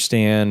don't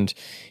understand,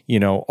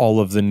 all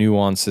of the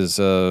nuances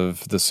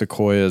of the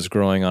sequoias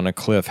growing on a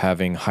cliff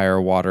having higher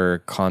water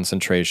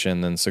concentration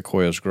than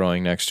sequoias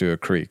growing next to a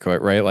creek,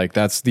 right? Like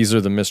these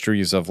are the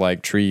mysteries of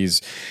like trees,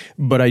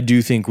 but I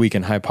do think we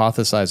can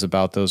hypothesize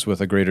about those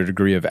with a greater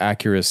degree of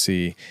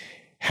accuracy,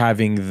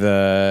 having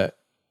the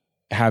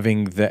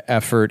having the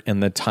effort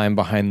and the time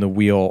behind the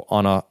wheel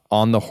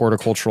on the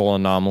horticultural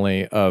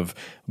anomaly of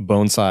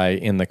bonsai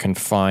in the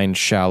confined,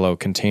 shallow,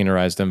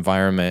 containerized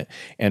environment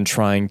and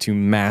trying to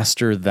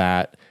master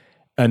that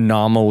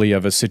anomaly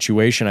of a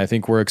situation. I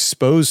think we're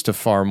exposed to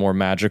far more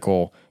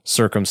magical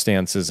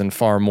circumstances and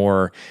far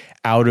more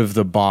out of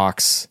the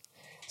box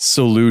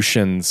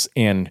solutions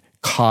and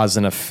cause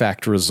and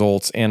effect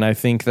results. And I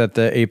think that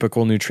the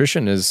apical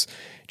nutrition is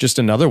just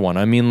another one.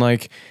 I mean,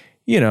 like,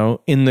 you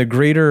know, in the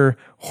greater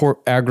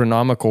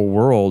agronomical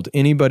world,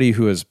 anybody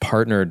who has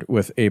partnered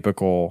with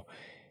apical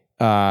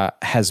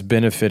has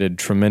benefited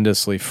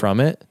tremendously from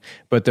it.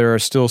 But there are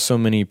still so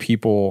many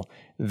people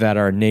that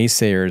are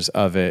naysayers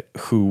of it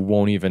who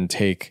won't even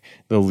take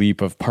the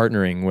leap of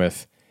partnering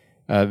with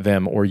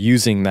them or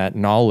using that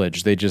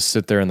knowledge. They just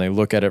sit there and they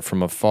look at it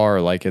from afar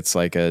like it's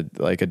like a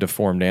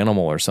deformed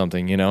animal or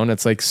something, you know? And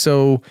it's like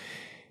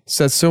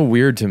that's so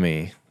weird to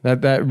me.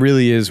 That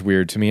really is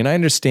weird to me. And I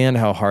understand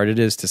how hard it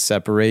is to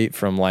separate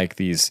from like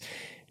these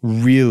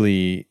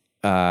really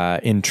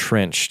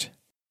entrenched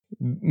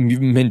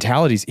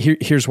mentalities.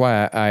 Here's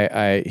why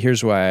I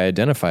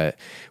identify it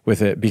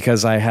with it,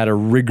 because I had a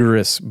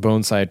rigorous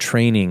bonsai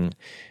training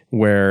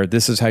where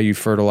this is how you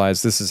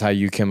fertilize, this is how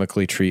you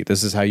chemically treat,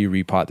 this is how you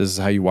repot, this is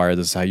how you wire,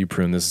 this is how you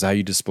prune, this is how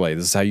you display,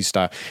 this is how you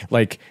stop.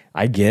 Like,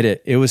 I get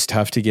it. It was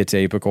tough to get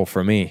to apical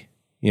for me.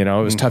 You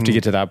know, it was tough to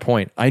get to that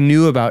point. I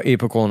knew about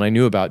apical and I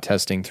knew about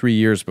testing 3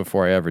 years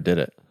before I ever did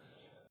it.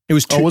 It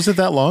was was it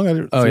that long?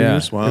 3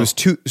 years? Wow. It was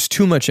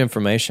too much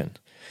information.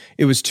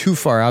 It was too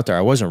far out there.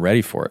 I wasn't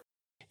ready for it.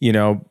 You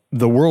know,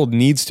 the world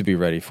needs to be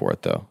ready for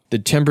it, though. The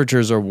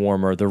temperatures are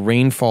warmer. The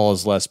rainfall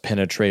is less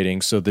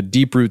penetrating. So the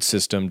deep root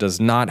system does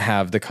not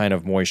have the kind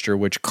of moisture,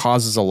 which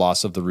causes a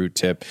loss of the root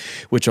tip,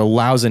 which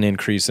allows an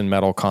increase in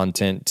metal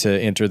content to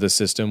enter the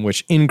system,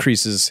 which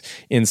increases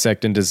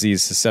insect and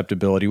disease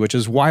susceptibility, which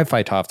is why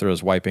Phytophthora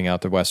is wiping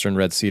out the western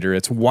red cedar.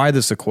 It's why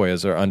the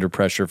sequoias are under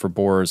pressure for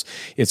borers.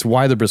 It's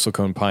why the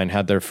bristlecone pine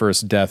had their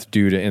first death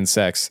due to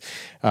insects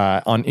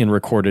in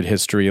recorded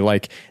history.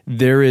 Like,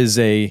 there is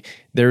a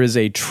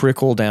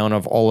trickle down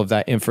of all of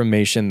that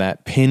information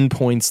that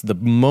pinpoints the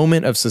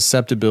moment of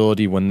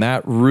susceptibility when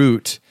that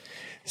root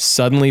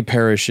suddenly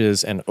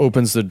perishes and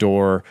opens the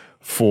door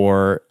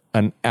for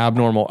an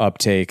abnormal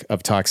uptake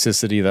of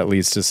toxicity that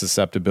leads to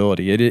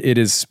susceptibility. It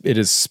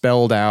is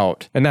spelled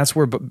out, and that's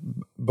where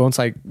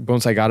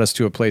bonsai got us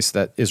to a place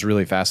that is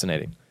really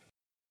fascinating.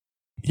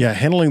 Yeah,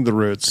 handling the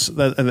roots.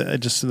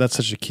 That's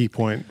such a key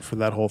point for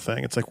that whole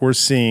thing. It's like we're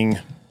seeing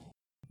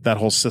that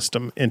whole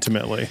system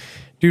intimately.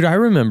 Dude, I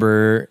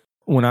remember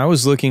when I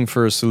was looking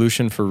for a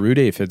solution for root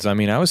aphids, I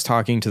mean, I was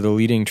talking to the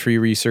leading tree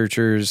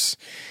researchers,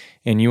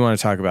 and you want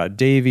to talk about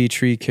Davy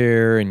Tree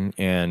Care, and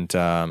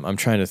I'm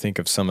trying to think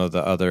of some of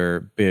the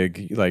other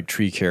big like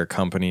tree care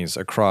companies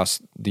across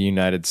the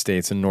United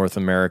States and North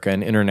America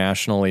and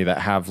internationally that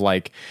have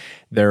like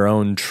their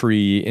own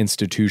tree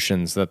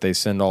institutions that they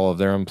send all of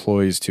their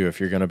employees to if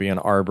you're going to be an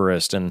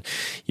arborist, and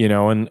you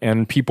know,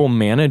 and people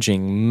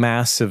managing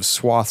massive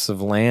swaths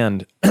of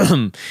land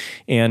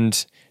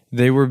and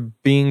they were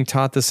being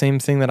taught the same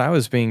thing that I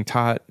was being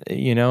taught,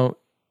 you know,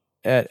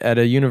 at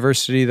a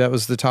university that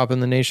was the top in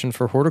the nation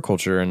for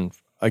horticulture. And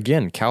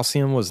again,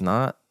 calcium was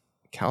not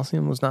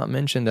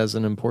mentioned as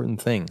an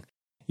important thing,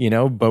 you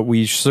know, but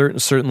we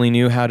certainly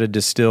knew how to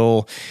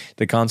distill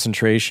the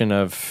concentration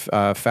of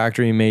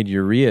factory-made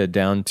urea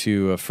down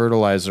to a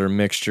fertilizer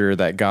mixture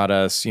that got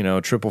us, you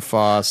know, triple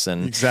phos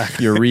and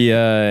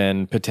urea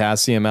and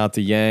potassium out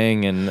the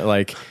yang. And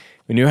like,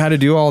 we knew how to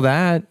do all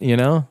that, you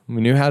know,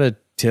 we knew how to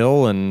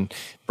till and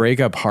break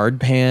up hard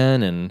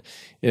pan, and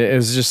it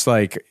was just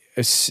like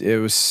it's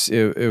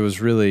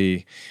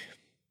really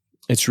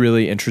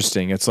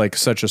interesting. It's like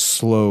such a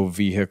slow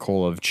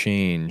vehicle of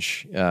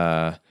change.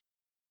 Do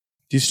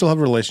you still have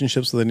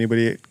relationships with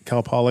anybody at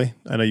Cal Poly?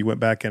 I know you went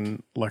back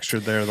and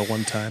lectured there the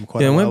one time.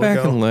 I went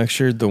back and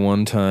lectured the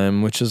one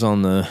time, which is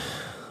in the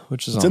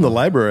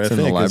library. It's in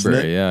the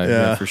library.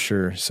 Yeah, for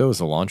sure. So was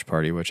the launch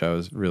party, which I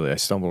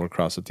stumbled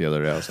across it the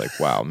other day. I was like,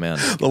 wow, man.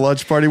 The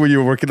lunch party when you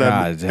were working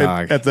at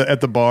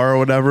the bar or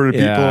whatever, and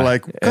people were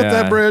like, cut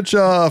that branch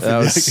off. That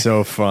was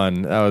so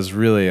fun. That was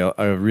really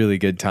a really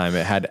good time.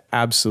 It had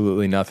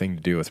absolutely nothing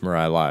to do with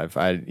Mirai Live.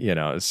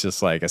 It's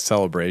just like a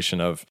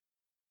celebration of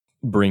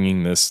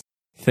bringing this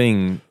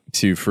thing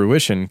to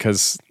fruition,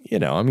 because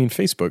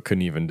Facebook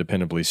couldn't even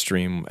dependably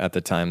stream at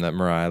the time that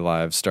Mirai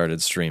Live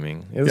started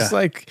streaming. It was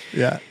like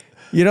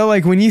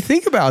when you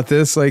think about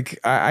this, like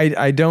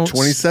I don't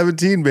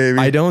 2017, baby.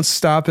 I don't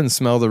stop and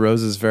smell the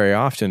roses very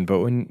often, but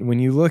when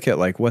you look at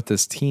like what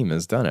this team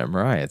has done at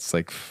Mirai, it's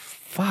like,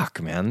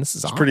 fuck, man, this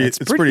is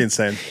pretty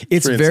insane.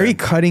 It's very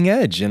cutting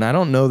edge, and I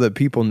don't know that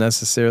people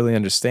necessarily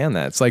understand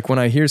that. It's like when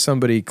I hear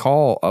somebody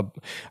call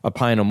a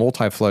pine a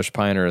multi-flush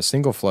pine or a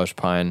single flush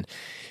pine,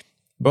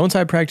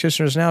 bonsai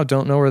practitioners now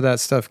don't know where that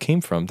stuff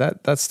came from.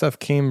 That stuff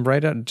came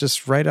right out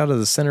of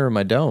the center of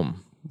my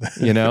dome,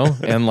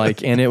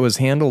 and it was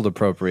handled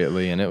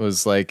appropriately, and it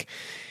was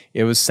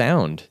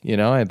sound,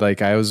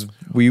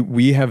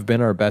 we have been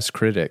our best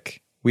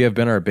critic We have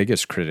been our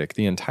biggest critic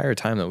the entire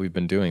time that we've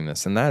been doing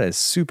this. And that is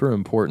super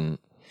important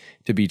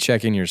to be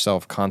checking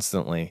yourself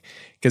constantly.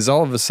 Because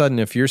all of a sudden,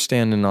 if you're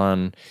standing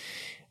on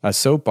a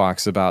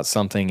soapbox about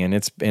something and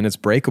it's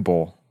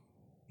breakable,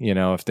 you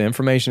know, if the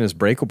information is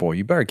breakable,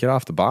 you better get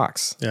off the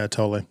box. Yeah,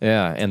 totally.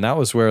 Yeah. And that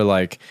was where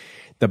like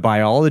the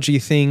biology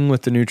thing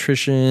with the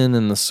nutrition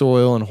and the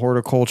soil and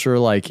horticulture,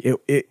 like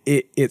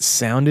it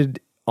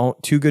sounded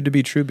too good to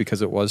be true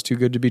because it was too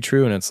good to be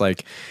true. And it's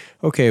like,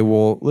 okay,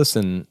 well,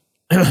 listen,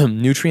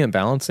 nutrient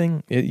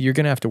balancing, you're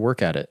going to have to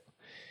work at it.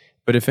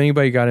 But if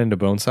anybody got into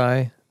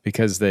bonsai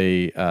because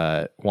they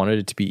wanted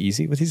it to be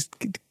easy,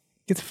 get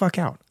the fuck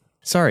out.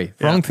 Sorry,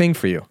 wrong thing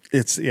for you.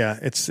 It's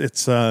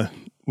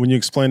when you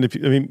explain to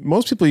people, I mean,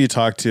 most people you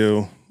talk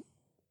to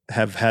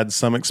have had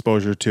some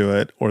exposure to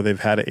it, or they've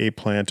had a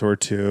plant or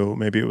two.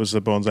 Maybe it was a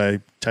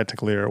bonsai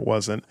technically, or it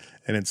wasn't.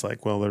 And it's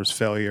like, well, there's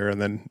failure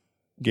and then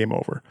game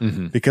over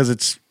because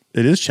it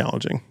is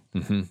challenging.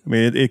 I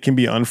mean, it can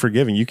be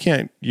unforgiving. You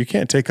can't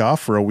take off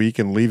for a week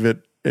and leave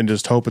it and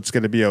just hope it's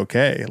going to be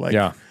okay.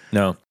 Like,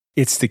 no,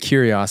 it's the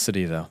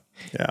curiosity though.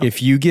 Yeah.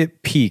 If you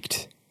get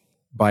piqued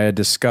by a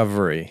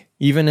discovery,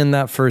 even in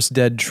that first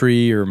dead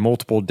tree or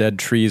multiple dead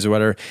trees or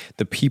whatever,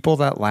 the people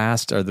that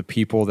last are the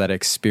people that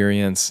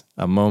experience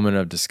a moment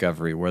of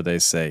discovery where they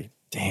say,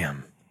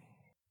 damn,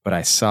 but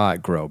I saw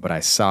it grow, but I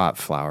saw it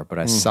flower, but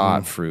I saw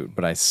it fruit,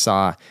 but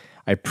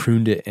I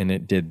pruned it and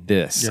it did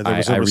this. Yeah, there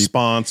was a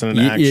response and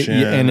an action.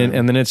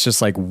 And then it's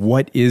just like,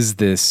 what is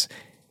this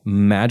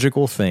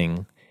magical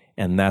thing?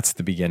 And that's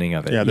the beginning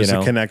of it. Yeah, there's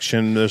a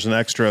connection. There's an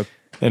extra.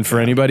 And for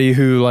anybody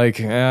who like,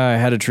 I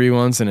had a tree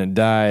once and it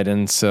died.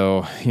 And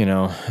so, you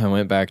know, I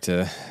went back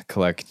to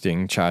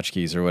collecting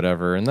tchotchkes or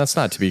whatever. And that's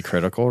not to be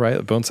critical, right?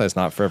 Bonsai's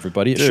not for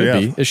everybody.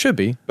 It should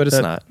be, but it's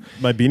not.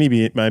 My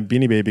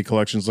Beanie Baby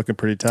collection's looking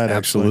pretty tight.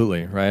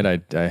 Absolutely. Actually.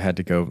 Right. I had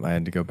to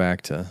go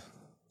back to,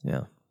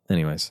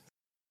 anyways.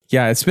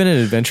 Yeah, it's been an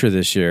adventure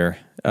this year.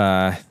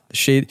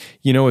 Shade,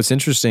 you know, what's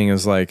interesting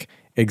is like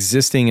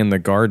existing in the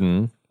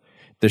garden,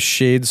 the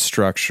shade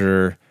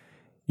structure,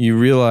 you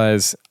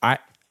realize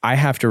I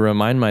have to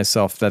remind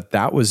myself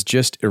that was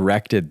just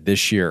erected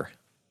this year.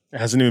 It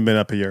hasn't even been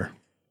up a year.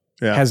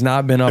 Yeah. Has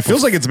not been up. It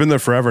feels like it's been there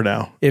forever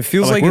now. It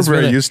feels like we're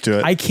very used to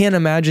it. I can't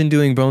imagine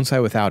doing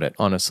bonsai without it,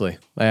 honestly.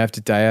 I have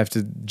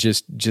to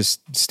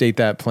just state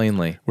that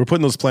plainly. We're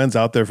putting those plans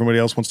out there if somebody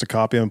else wants to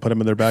copy them and put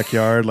them in their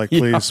backyard. Like,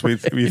 please, we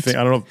think,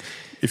 I don't know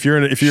if you're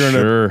in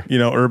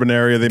a urban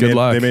area,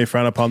 they may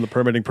frown upon the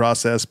permitting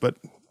process, but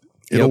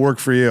it'll work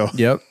for you.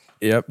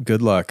 Yep.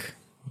 Good luck.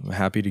 I'm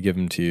happy to give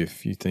them to you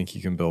if you think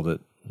you can build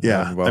it.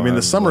 Yeah. I mean,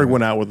 the summer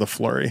went out with the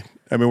flurry.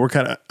 I mean,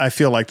 I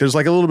feel like there's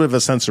like a little bit of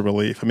a sense of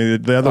relief. I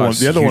mean, the other one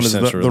is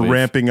the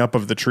ramping up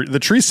of the tree. The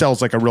tree sale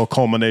is like a real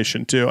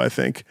culmination too, I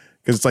think.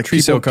 Because it's like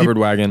tree sale covered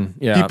wagon.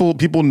 Yeah.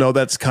 People know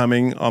that's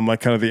coming on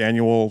like kind of the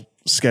annual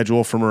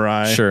schedule for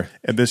Mirai. Sure.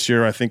 And this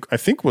year, I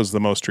think was the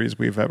most trees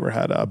we've ever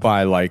had up.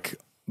 By like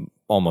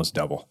almost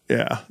double.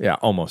 Yeah. Yeah,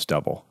 almost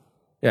double.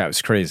 Yeah, it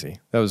was crazy.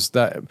 That was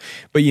that.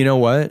 But you know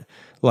what?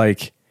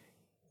 Like,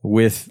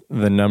 with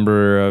the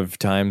number of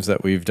times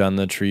that we've done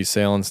the tree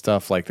sale and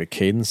stuff, like the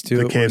cadence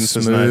to it was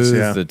smooth. Was nice,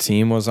 yeah. The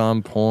team was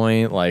on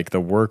point. Like the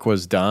work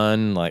was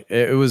done. Like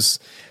it was.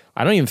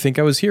 I don't even think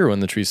I was here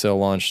when the tree sale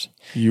launched.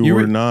 You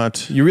were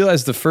not. You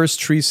realize the first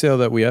tree sale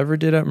that we ever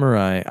did at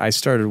Mirai, I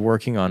started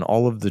working on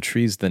all of the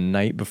trees the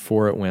night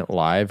before it went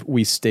live.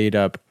 We stayed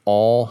up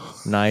all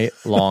night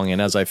long.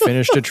 And as I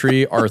finished a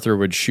tree, Arthur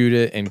would shoot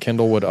it and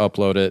Kendall would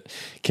upload it.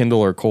 Kendall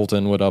or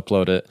Colton would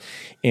upload it.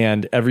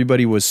 And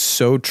everybody was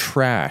so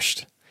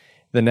trashed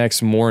the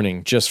next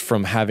morning just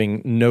from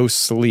having no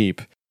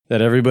sleep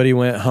that everybody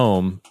went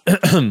home.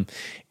 And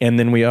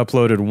then we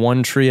uploaded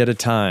one tree at a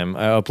time.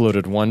 I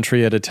uploaded one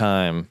tree at a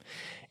time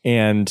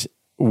and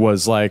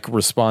was like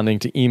responding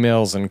to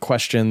emails and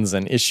questions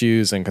and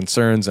issues and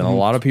concerns. And a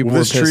lot of people were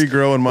pissed. Will this tree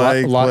grow in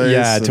my place?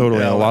 Yeah,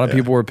 totally. And a lot of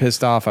people were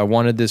pissed off. I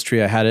wanted this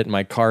tree. I had it in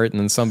my cart and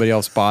then somebody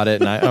else bought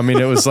it. And I mean,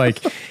 it was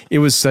like, it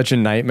was such a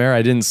nightmare.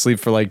 I didn't sleep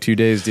for like 2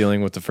 days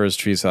dealing with the first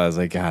tree. So I was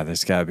like, God,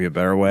 there's gotta be a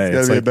better way.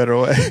 There's gotta be a better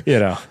way. You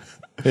know,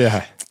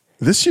 yeah.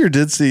 This year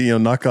did see,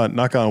 knock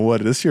on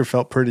wood. This year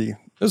felt pretty. It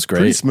was great.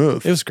 Pretty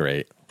smooth. It was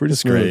great. Pretty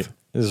smooth.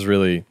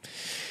 Great.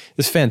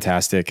 It's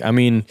fantastic. I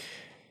mean,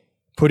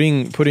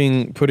 putting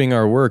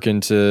our work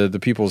into the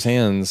people's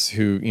hands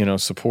who,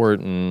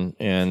 support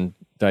and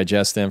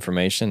digest the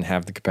information,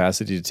 have the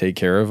capacity to take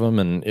care of them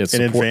and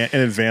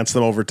advance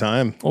them over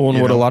time. Well,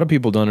 and what a lot of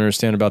people don't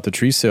understand about the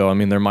tree sale, I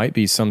mean, there might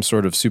be some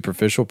sort of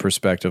superficial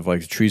perspective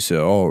like the tree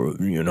sale,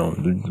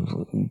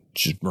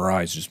 just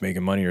Mirai's just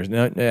making money.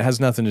 It has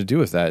nothing to do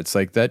with that. It's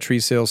like that tree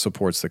sale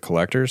supports the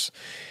collectors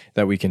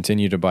that we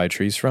continue to buy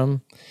trees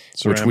from,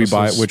 which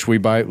we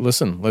buy.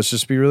 Listen, let's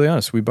just be really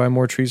honest. We buy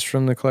more trees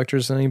from the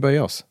collectors than anybody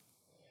else.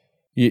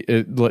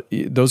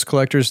 Those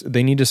collectors,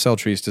 they need to sell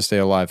trees to stay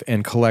alive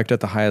and collect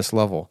at the highest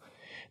level.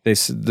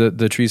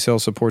 The tree sale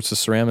supports the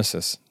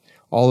ceramicists.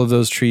 All of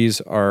those trees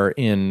are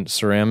in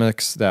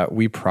ceramics that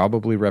we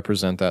probably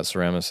represent that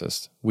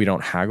ceramicist. We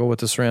don't haggle with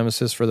the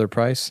ceramicist for their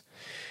price.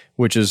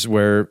 which is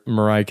where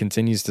Mirai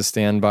continues to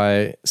stand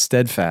by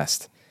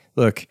steadfast.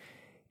 Look,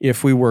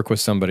 if we work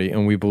with somebody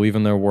and we believe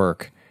in their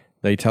work,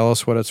 they tell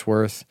us what it's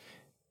worth,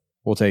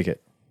 we'll take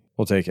it.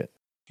 We'll take it.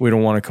 We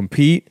don't want to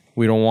compete.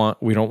 We don't want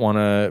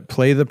to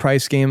play the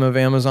price game of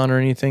Amazon or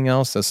anything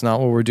else. That's not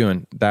what we're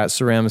doing. That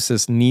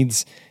ceramicist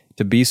needs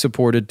to be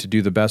supported to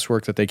do the best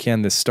work that they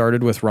can. This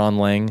started with Ron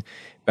Lang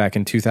back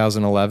in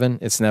 2011.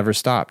 It's never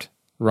stopped.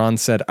 Ron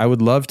said, I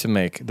would love to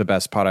make the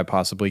best pot I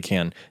possibly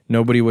can.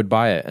 Nobody would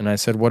buy it. And I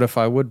said, what if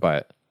I would buy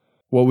it?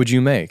 What would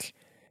you make?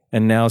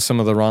 And now some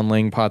of the Ron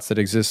Lang pots that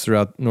exist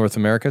throughout North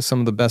America,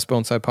 some of the best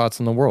bonsai pots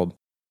in the world.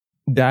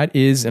 That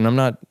is, and I'm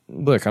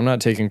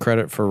not taking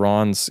credit for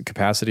Ron's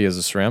capacity as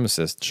a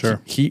ceramicist.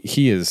 Sure.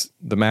 He is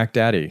the Mac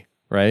Daddy,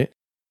 right?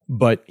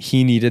 But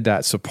he needed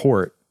that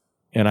support.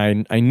 And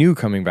I knew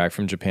coming back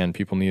from Japan,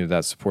 people needed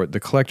that support. The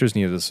collectors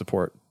needed the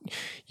support.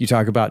 You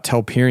talk about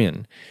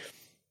Telperion.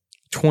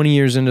 20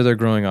 years into their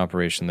growing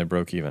operation, they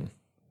broke even.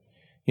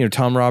 You know,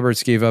 Tom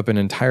Roberts gave up an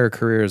entire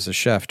career as a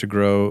chef to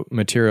grow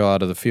material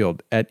out of the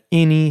field. At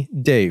any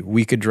day,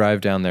 we could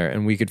drive down there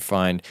and we could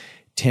find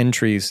 10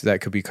 trees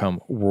that could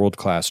become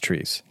world-class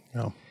trees.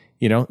 Oh.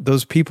 You know,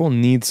 those people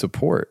need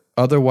support.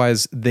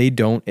 Otherwise, they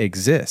don't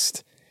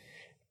exist.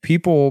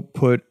 People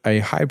put a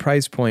high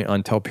price point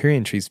on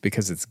Telperion trees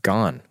because it's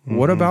gone. Mm-hmm.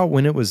 What about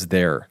when it was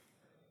there?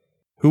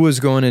 Who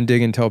was going and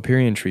digging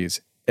Telperion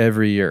trees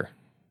every year?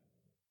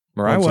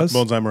 Mirai was.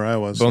 Bonsai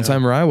Mirai was.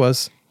 Mirai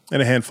was. And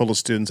a handful of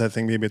students, I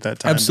think, maybe at that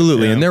time.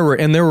 Absolutely. Yeah.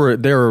 And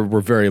there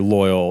were very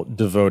loyal,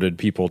 devoted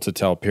people to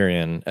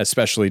Telperion,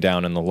 especially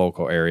down in the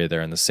local area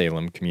there in the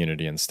Salem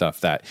community and stuff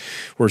that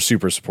were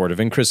super supportive.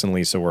 And Chris and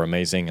Lisa were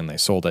amazing and they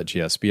sold at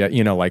GSB.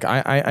 You know, like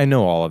I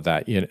know all of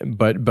that. You know,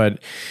 but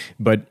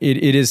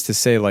it is to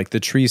say, like, the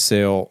tree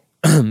sale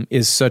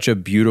is such a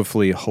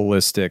beautifully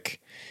holistic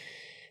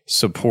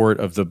support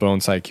of the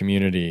bonsai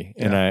community.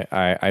 Yeah. And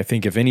I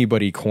think if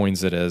anybody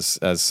coins it as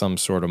some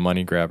sort of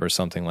money grab or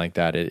something like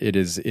that, it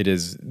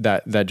is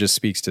that just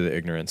speaks to the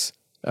ignorance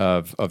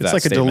of that. It's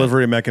like statement. A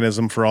delivery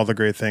mechanism for all the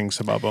great things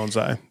about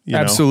bonsai. You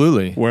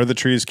Absolutely. know, where the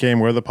trees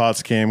came, where the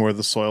pots came, where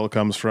the soil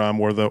comes from,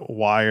 where the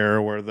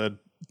wire, where the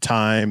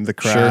time, the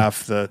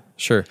craft, the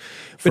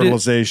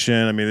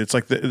fertilization. I mean, it's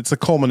like it's a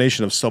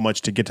culmination of so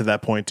much to get to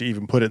that point to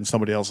even put it in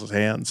somebody else's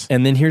hands.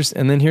 And then here's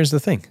the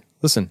thing.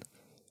 Listen,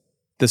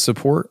 the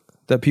support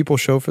that people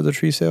show for the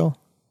tree sale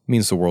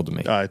means the world to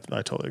me. I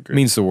totally agree.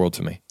 Means the world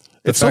to me.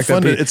 It's so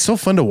fun. It's so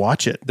fun to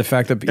watch it. The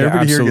fact that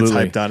everybody here gets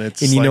hyped on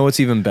it. And you know what's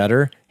even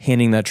better?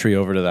 Handing that tree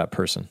over to that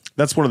person.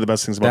 That's one of the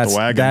best things about the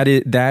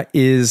wagon. That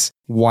is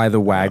why the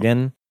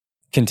wagon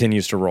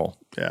continues to roll.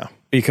 Yeah.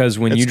 Because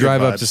when you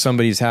drive up to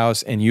somebody's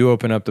house and you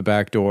open up the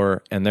back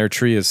door and their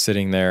tree is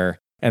sitting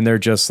there and they're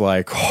just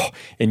like, oh,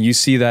 and you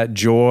see that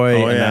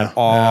joy and that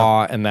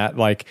awe and that,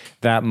 like,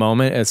 that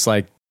moment, it's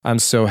like, I'm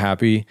so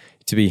happy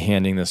to be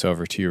handing this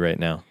over to you right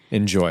now.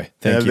 Enjoy.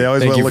 Thank you.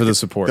 Thank you for the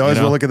support. They always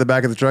will look at the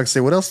back of the truck and say,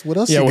 what else you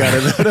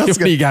got?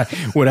 What you got?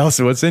 What else?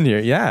 What's in here?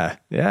 Yeah.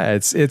 Yeah.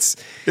 It's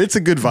a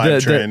good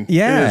vibe train.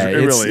 Yeah. It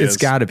really is. It's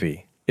gotta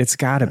be. It's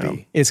gotta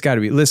be. It's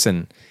gotta be.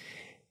 Listen,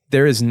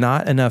 there is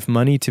not enough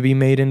money to be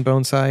made in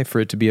bonsai for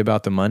it to be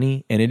about the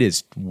money. And it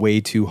is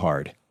way too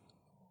hard.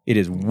 It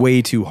is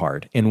way too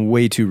hard and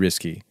way too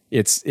risky.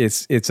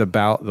 It's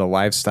about the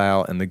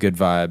lifestyle and the good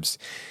vibes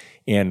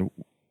and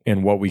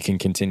what we can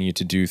continue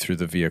to do through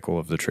the vehicle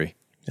of the tree.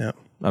 Yeah.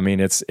 I mean,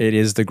 it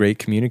is the great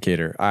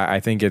communicator. I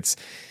think it's,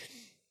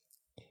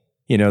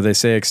 you know, they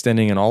say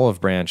extending an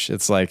olive branch.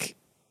 It's like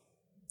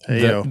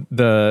the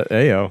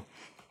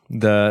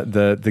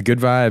good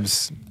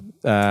vibes.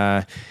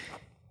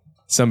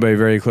 Somebody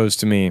very close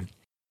to me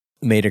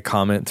made a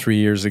comment 3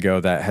 years ago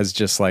that has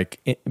just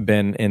like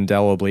been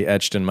indelibly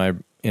etched in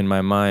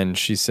my mind.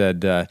 She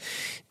said,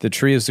 the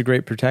tree is the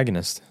great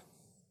protagonist.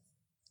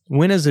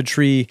 When has a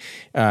tree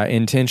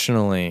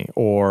intentionally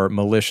or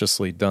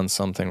maliciously done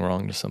something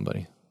wrong to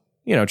somebody?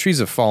 You know, trees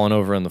have fallen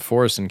over in the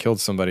forest and killed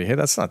somebody. Hey,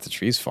 that's not the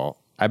tree's fault.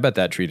 I bet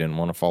that tree didn't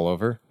want to fall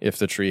over if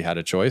the tree had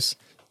a choice,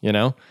 you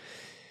know?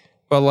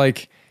 But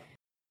like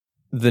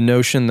the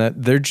notion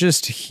that they're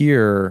just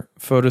here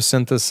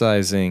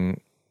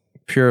photosynthesizing,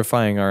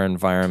 purifying our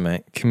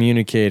environment,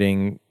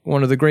 communicating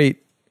one of the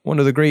great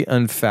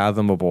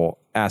unfathomable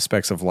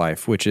aspects of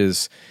life, which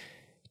is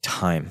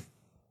time.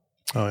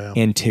 Oh yeah.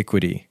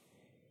 Antiquity.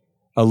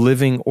 A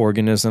living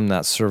organism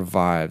that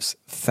survives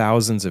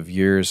thousands of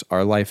years.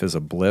 Our life is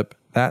a blip.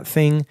 That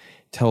thing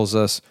tells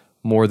us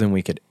more than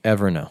we could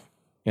ever know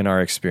in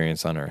our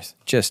experience on Earth.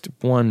 Just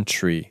one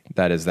tree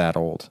that is that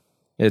old.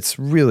 It's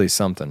really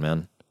something,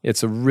 man.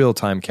 It's a real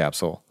time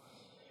capsule.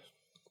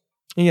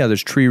 And yeah,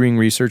 there's tree ring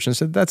research and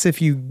stuff. That's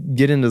if you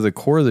get into the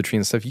core of the tree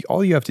and stuff.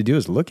 All you have to do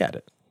is look at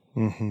it.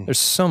 Mm-hmm. There's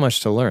so much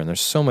to learn.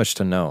 There's so much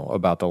to know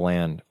about the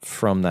land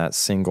from that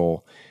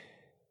single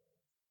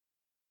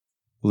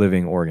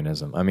living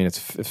organism. I mean, it's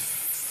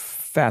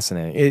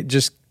fascinating. It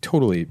just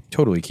totally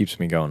keeps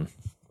me going.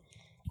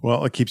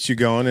 Well, it keeps you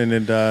going,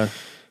 and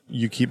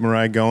you keep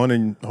Mirai going,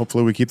 and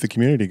hopefully we keep the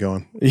community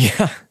going.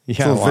 Yeah. It's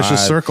a little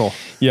vicious circle.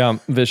 Yeah.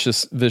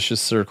 Vicious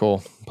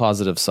circle,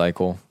 positive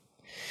cycle.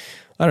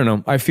 I don't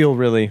know. I feel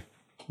really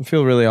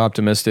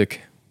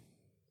optimistic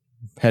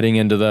heading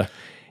into the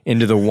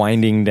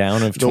winding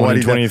down of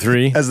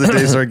 2023. As the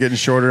days start getting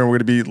shorter, and we're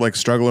going to be like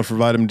struggling for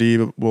vitamin D,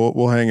 but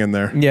we'll hang in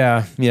there.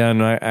 Yeah.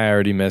 And I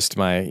already missed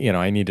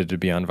I needed to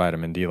be on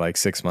vitamin D like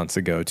 6 months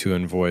ago to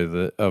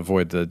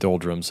avoid the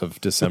doldrums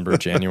of December,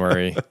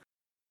 January.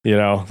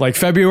 Like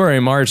February,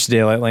 March,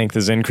 daylight length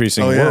is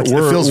increasing. Oh, yeah. It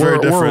feels very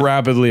different. We're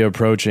rapidly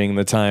approaching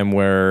the time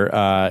where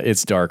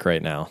it's dark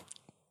right now.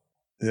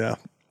 Yeah.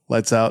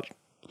 Lights out.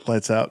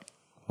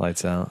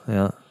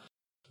 Yeah.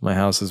 My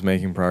house is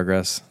making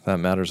progress. That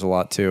matters a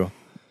lot too.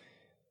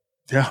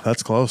 Yeah,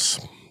 that's close.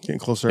 Getting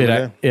closer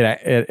every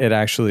day. It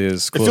actually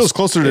is close. It feels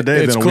closer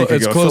today than a week ago.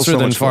 It's closer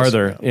than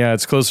farther. Yeah,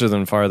 it's closer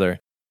than farther.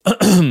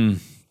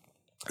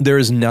 There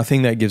is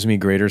nothing that gives me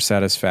greater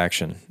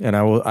satisfaction. And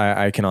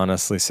I can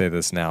honestly say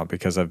this now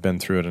because I've been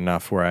through it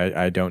enough where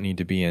I don't need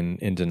to be in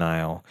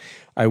denial.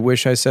 I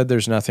wish I said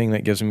there's nothing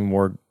that gives me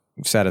more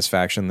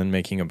satisfaction than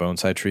making a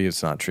bonsai tree.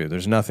 It's not true.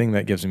 There's nothing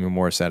that gives me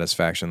more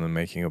satisfaction than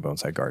making a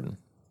bonsai garden.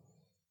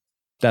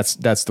 That's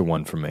the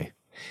one for me.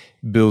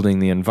 Building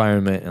the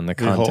environment and the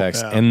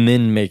context, and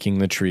then making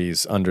the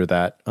trees under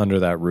that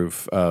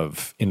roof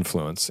of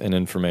influence and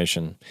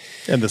information,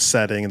 and the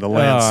setting and the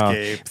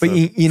landscape. But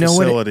you know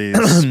facilities.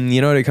 What?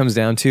 You know what it comes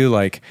down to?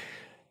 Like,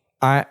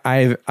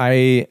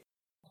 the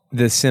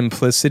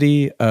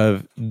simplicity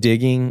of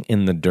digging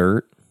in the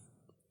dirt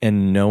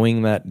and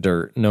knowing that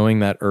dirt, knowing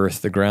that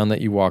earth, the ground that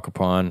you walk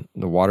upon,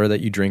 the water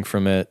that you drink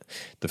from it,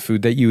 the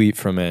food that you eat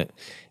from it,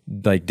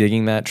 like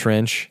digging that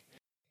trench.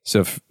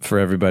 So for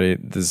everybody,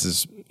 this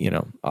is,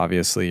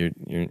 obviously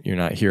you're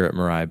not here at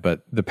Mirai,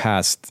 but the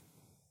past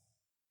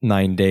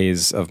 9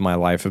 days of my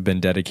life have been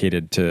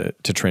dedicated to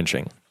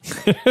trenching,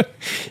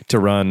 to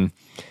run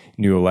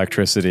new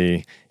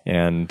electricity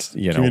and,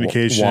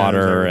 communication,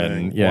 water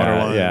and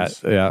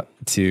water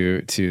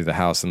to the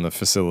house and the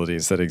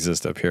facilities that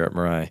exist up here at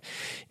Mirai.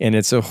 And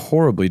it's a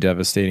horribly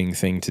devastating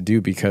thing to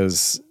do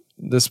because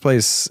this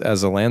place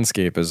as a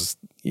landscape is,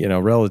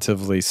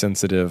 relatively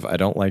sensitive. I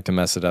don't like to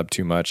mess it up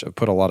too much. I've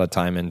put a lot of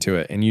time into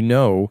it. And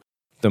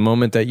the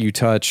moment that you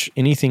touch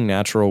anything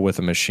natural with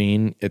a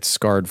machine, it's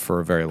scarred for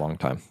a very long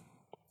time.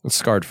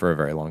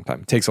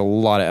 It takes a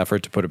lot of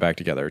effort to put it back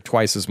together,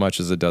 twice as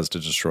much as it does to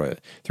destroy it.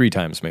 3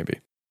 times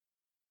maybe.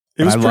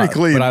 It was pretty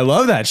clean. But I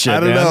love that shit, I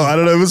don't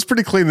know. It was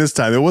pretty clean this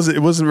time. It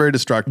wasn't very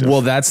destructive.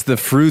 Well, that's the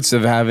fruits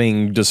of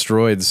having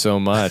destroyed so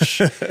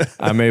much.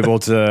 I'm able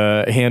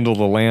to handle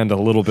the land a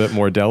little bit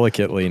more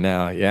delicately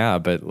now. Yeah,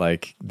 but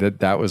like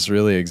that was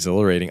really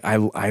exhilarating.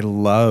 I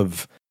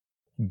love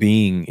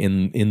being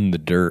in the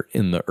dirt,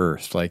 in the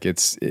earth. Like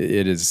it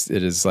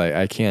is like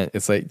I can't.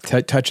 It's like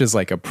touch is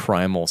like a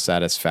primal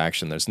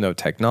satisfaction. There's no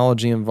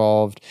technology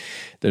involved.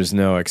 There's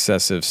no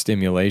excessive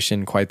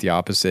stimulation. Quite the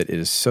opposite. It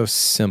is so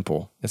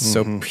simple. It's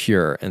so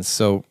pure and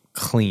so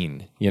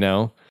clean.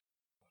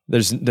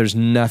 There's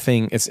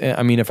nothing.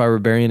 If I were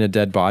burying a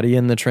dead body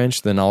in the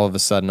trench, then all of a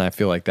sudden I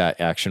feel like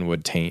that action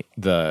would taint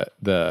the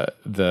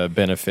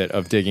benefit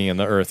of digging in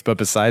the earth. But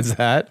besides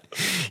that,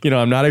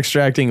 I'm not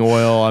extracting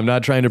oil. I'm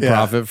not trying to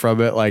profit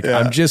from it. Like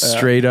I'm just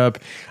straight up.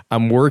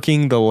 I'm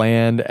working the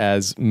land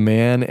as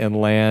man and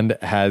land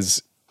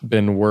has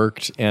been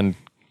worked and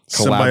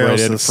collaborated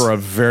symbiosis for a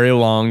very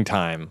long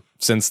time,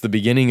 since the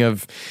beginning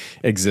of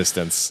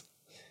existence.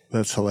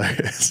 That's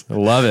hilarious. I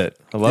love it.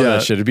 I love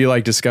that shit. It'd be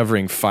like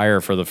discovering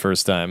fire for the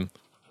first time.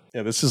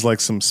 Yeah, this is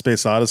like some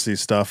Space Odyssey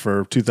stuff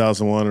or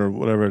 2001 or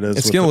whatever it is.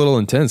 It's getting a little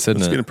intense, isn't it?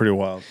 It's getting pretty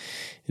wild.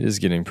 It is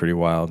getting pretty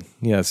wild.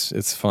 Yes,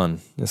 it's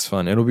fun. It's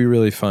fun. It'll be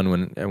really fun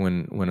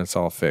when it's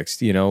all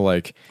fixed.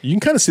 Like you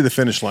can kind of see the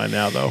finish line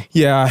now, though.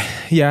 Yeah.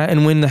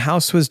 And when the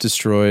house was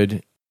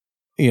destroyed,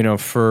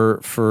 for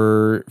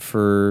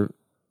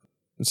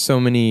so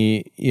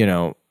many,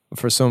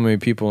 for so many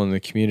people in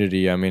the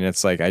community,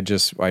 it's like I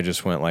just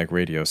went like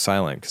radio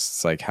silent, because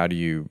it's like how do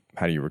you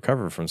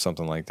recover from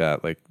something like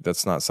that? Like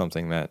that's not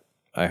something that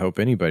I hope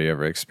anybody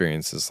ever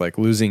experiences. Like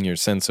losing your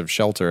sense of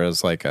shelter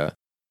as like a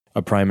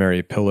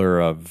primary pillar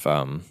of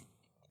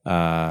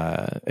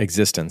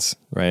existence,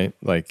 right?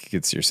 Like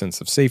it's your sense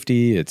of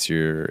safety, it's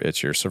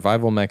your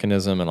survival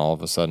mechanism, and all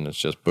of a sudden it's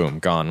just boom,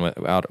 gone,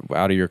 out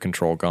of your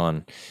control,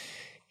 gone.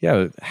 Yeah,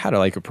 it had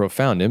like a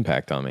profound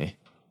impact on me.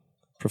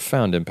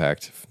 Profound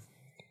impact.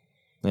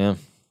 Yeah.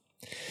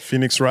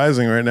 Phoenix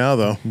rising right now,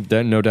 though.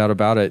 No doubt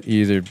about it.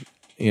 You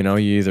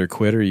either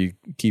quit or you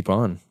keep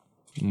on.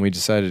 And we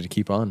decided to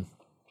keep on.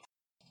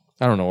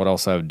 I don't know what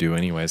else I would do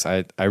anyways.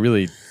 I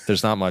really,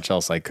 there's not much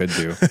else I could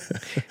do.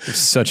 It's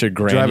such a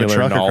granular drive a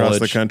truck knowledge. Across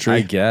the country.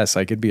 I guess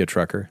I could be a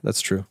trucker. That's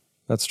true.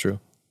 That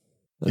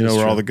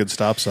where all the good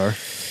stops are.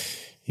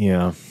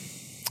 Yeah.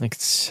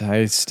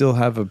 I still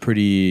have a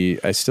pretty,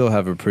 I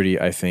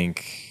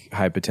think,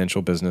 high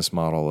potential business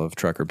model of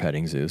trucker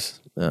petting zoos.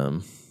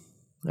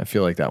 I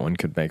feel like that one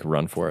could make a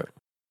run for it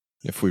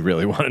if we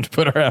really wanted to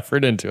put our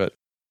effort into it.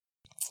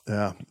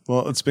 Yeah.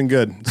 Well, it's been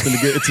good. It's been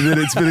a good.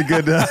 It's been a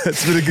good.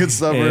 It's been a good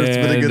summer. It's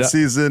been a good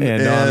season.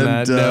 And on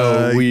that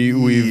note,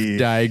 we've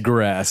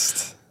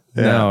digressed.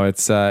 Yeah. No,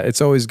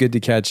 it's always good to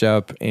catch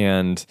up,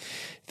 and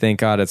thank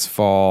God it's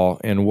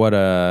fall. And what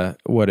a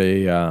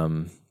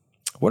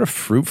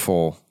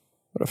fruitful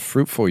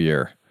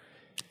year.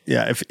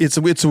 Yeah,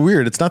 it's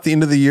weird. It's not the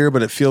end of the year,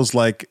 but it feels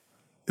like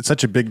it's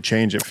such a big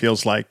change. It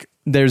feels like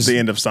there's the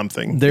end of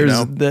something.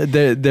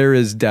 There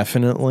is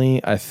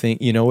definitely, I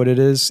think, you know what it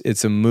is?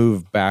 It's a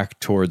move back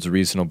towards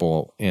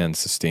reasonable and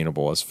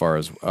sustainable as far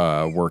as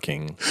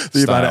working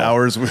the amount of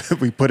hours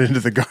we put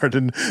into the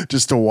garden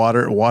just to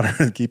water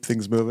and keep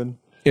things moving.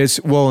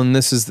 And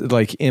this is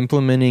like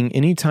implementing.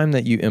 Anytime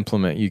that you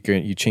implement,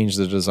 you change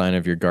the design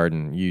of your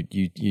garden.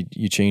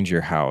 You change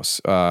your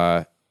house.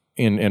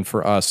 And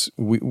for us,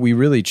 we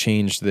really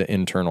changed the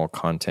internal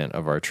content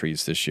of our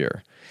trees this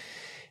year.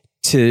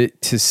 To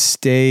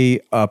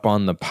stay up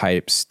on the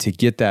pipes, to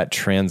get that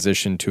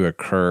transition to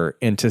occur,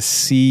 and to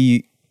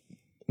see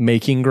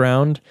making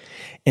ground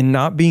and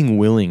not being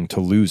willing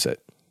to lose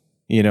it,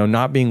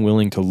 not being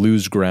willing to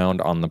lose ground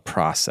on the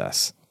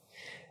process.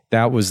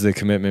 That was the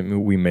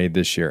commitment we made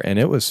this year. And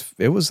it was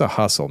a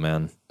hustle,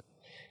 man.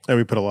 Yeah,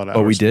 we put a lot of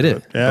hours. But we did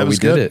it. Yeah, we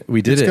did it.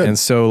 We did it. And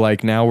so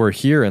like now we're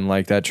here, and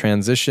like that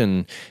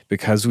transition,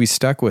 because we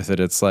stuck with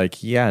it, it's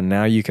like, yeah,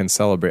 now you can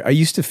celebrate. I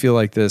used to feel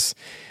like this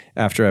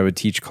after I would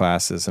teach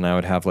classes, and I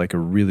would have like a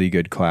really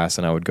good class,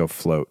 and I would go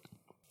float.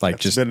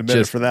 Like it's been a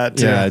minute for that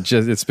too. Yeah,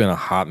 it's been a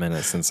hot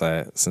minute since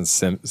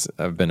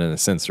I've been in a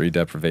sensory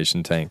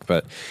deprivation tank,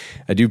 but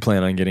I do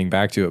plan on getting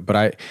back to it.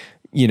 But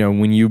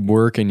when you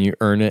work and you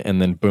earn it,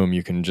 and then boom,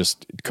 you can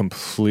just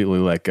completely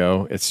let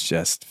go. It's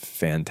just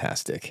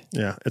fantastic.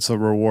 Yeah, it's a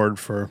reward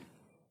for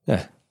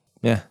yeah,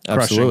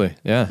 absolutely.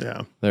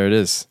 Yeah, there it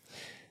is.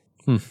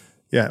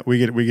 Yeah, we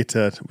get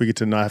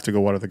to not have to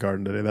go water the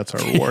garden today. That's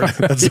our reward.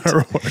 That's our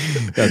reward.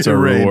 That's our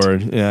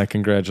reward. Yeah,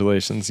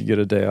 congratulations. You get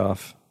a day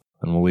off,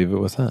 and we'll leave it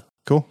with that.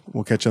 Cool.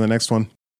 We'll catch you on the next one.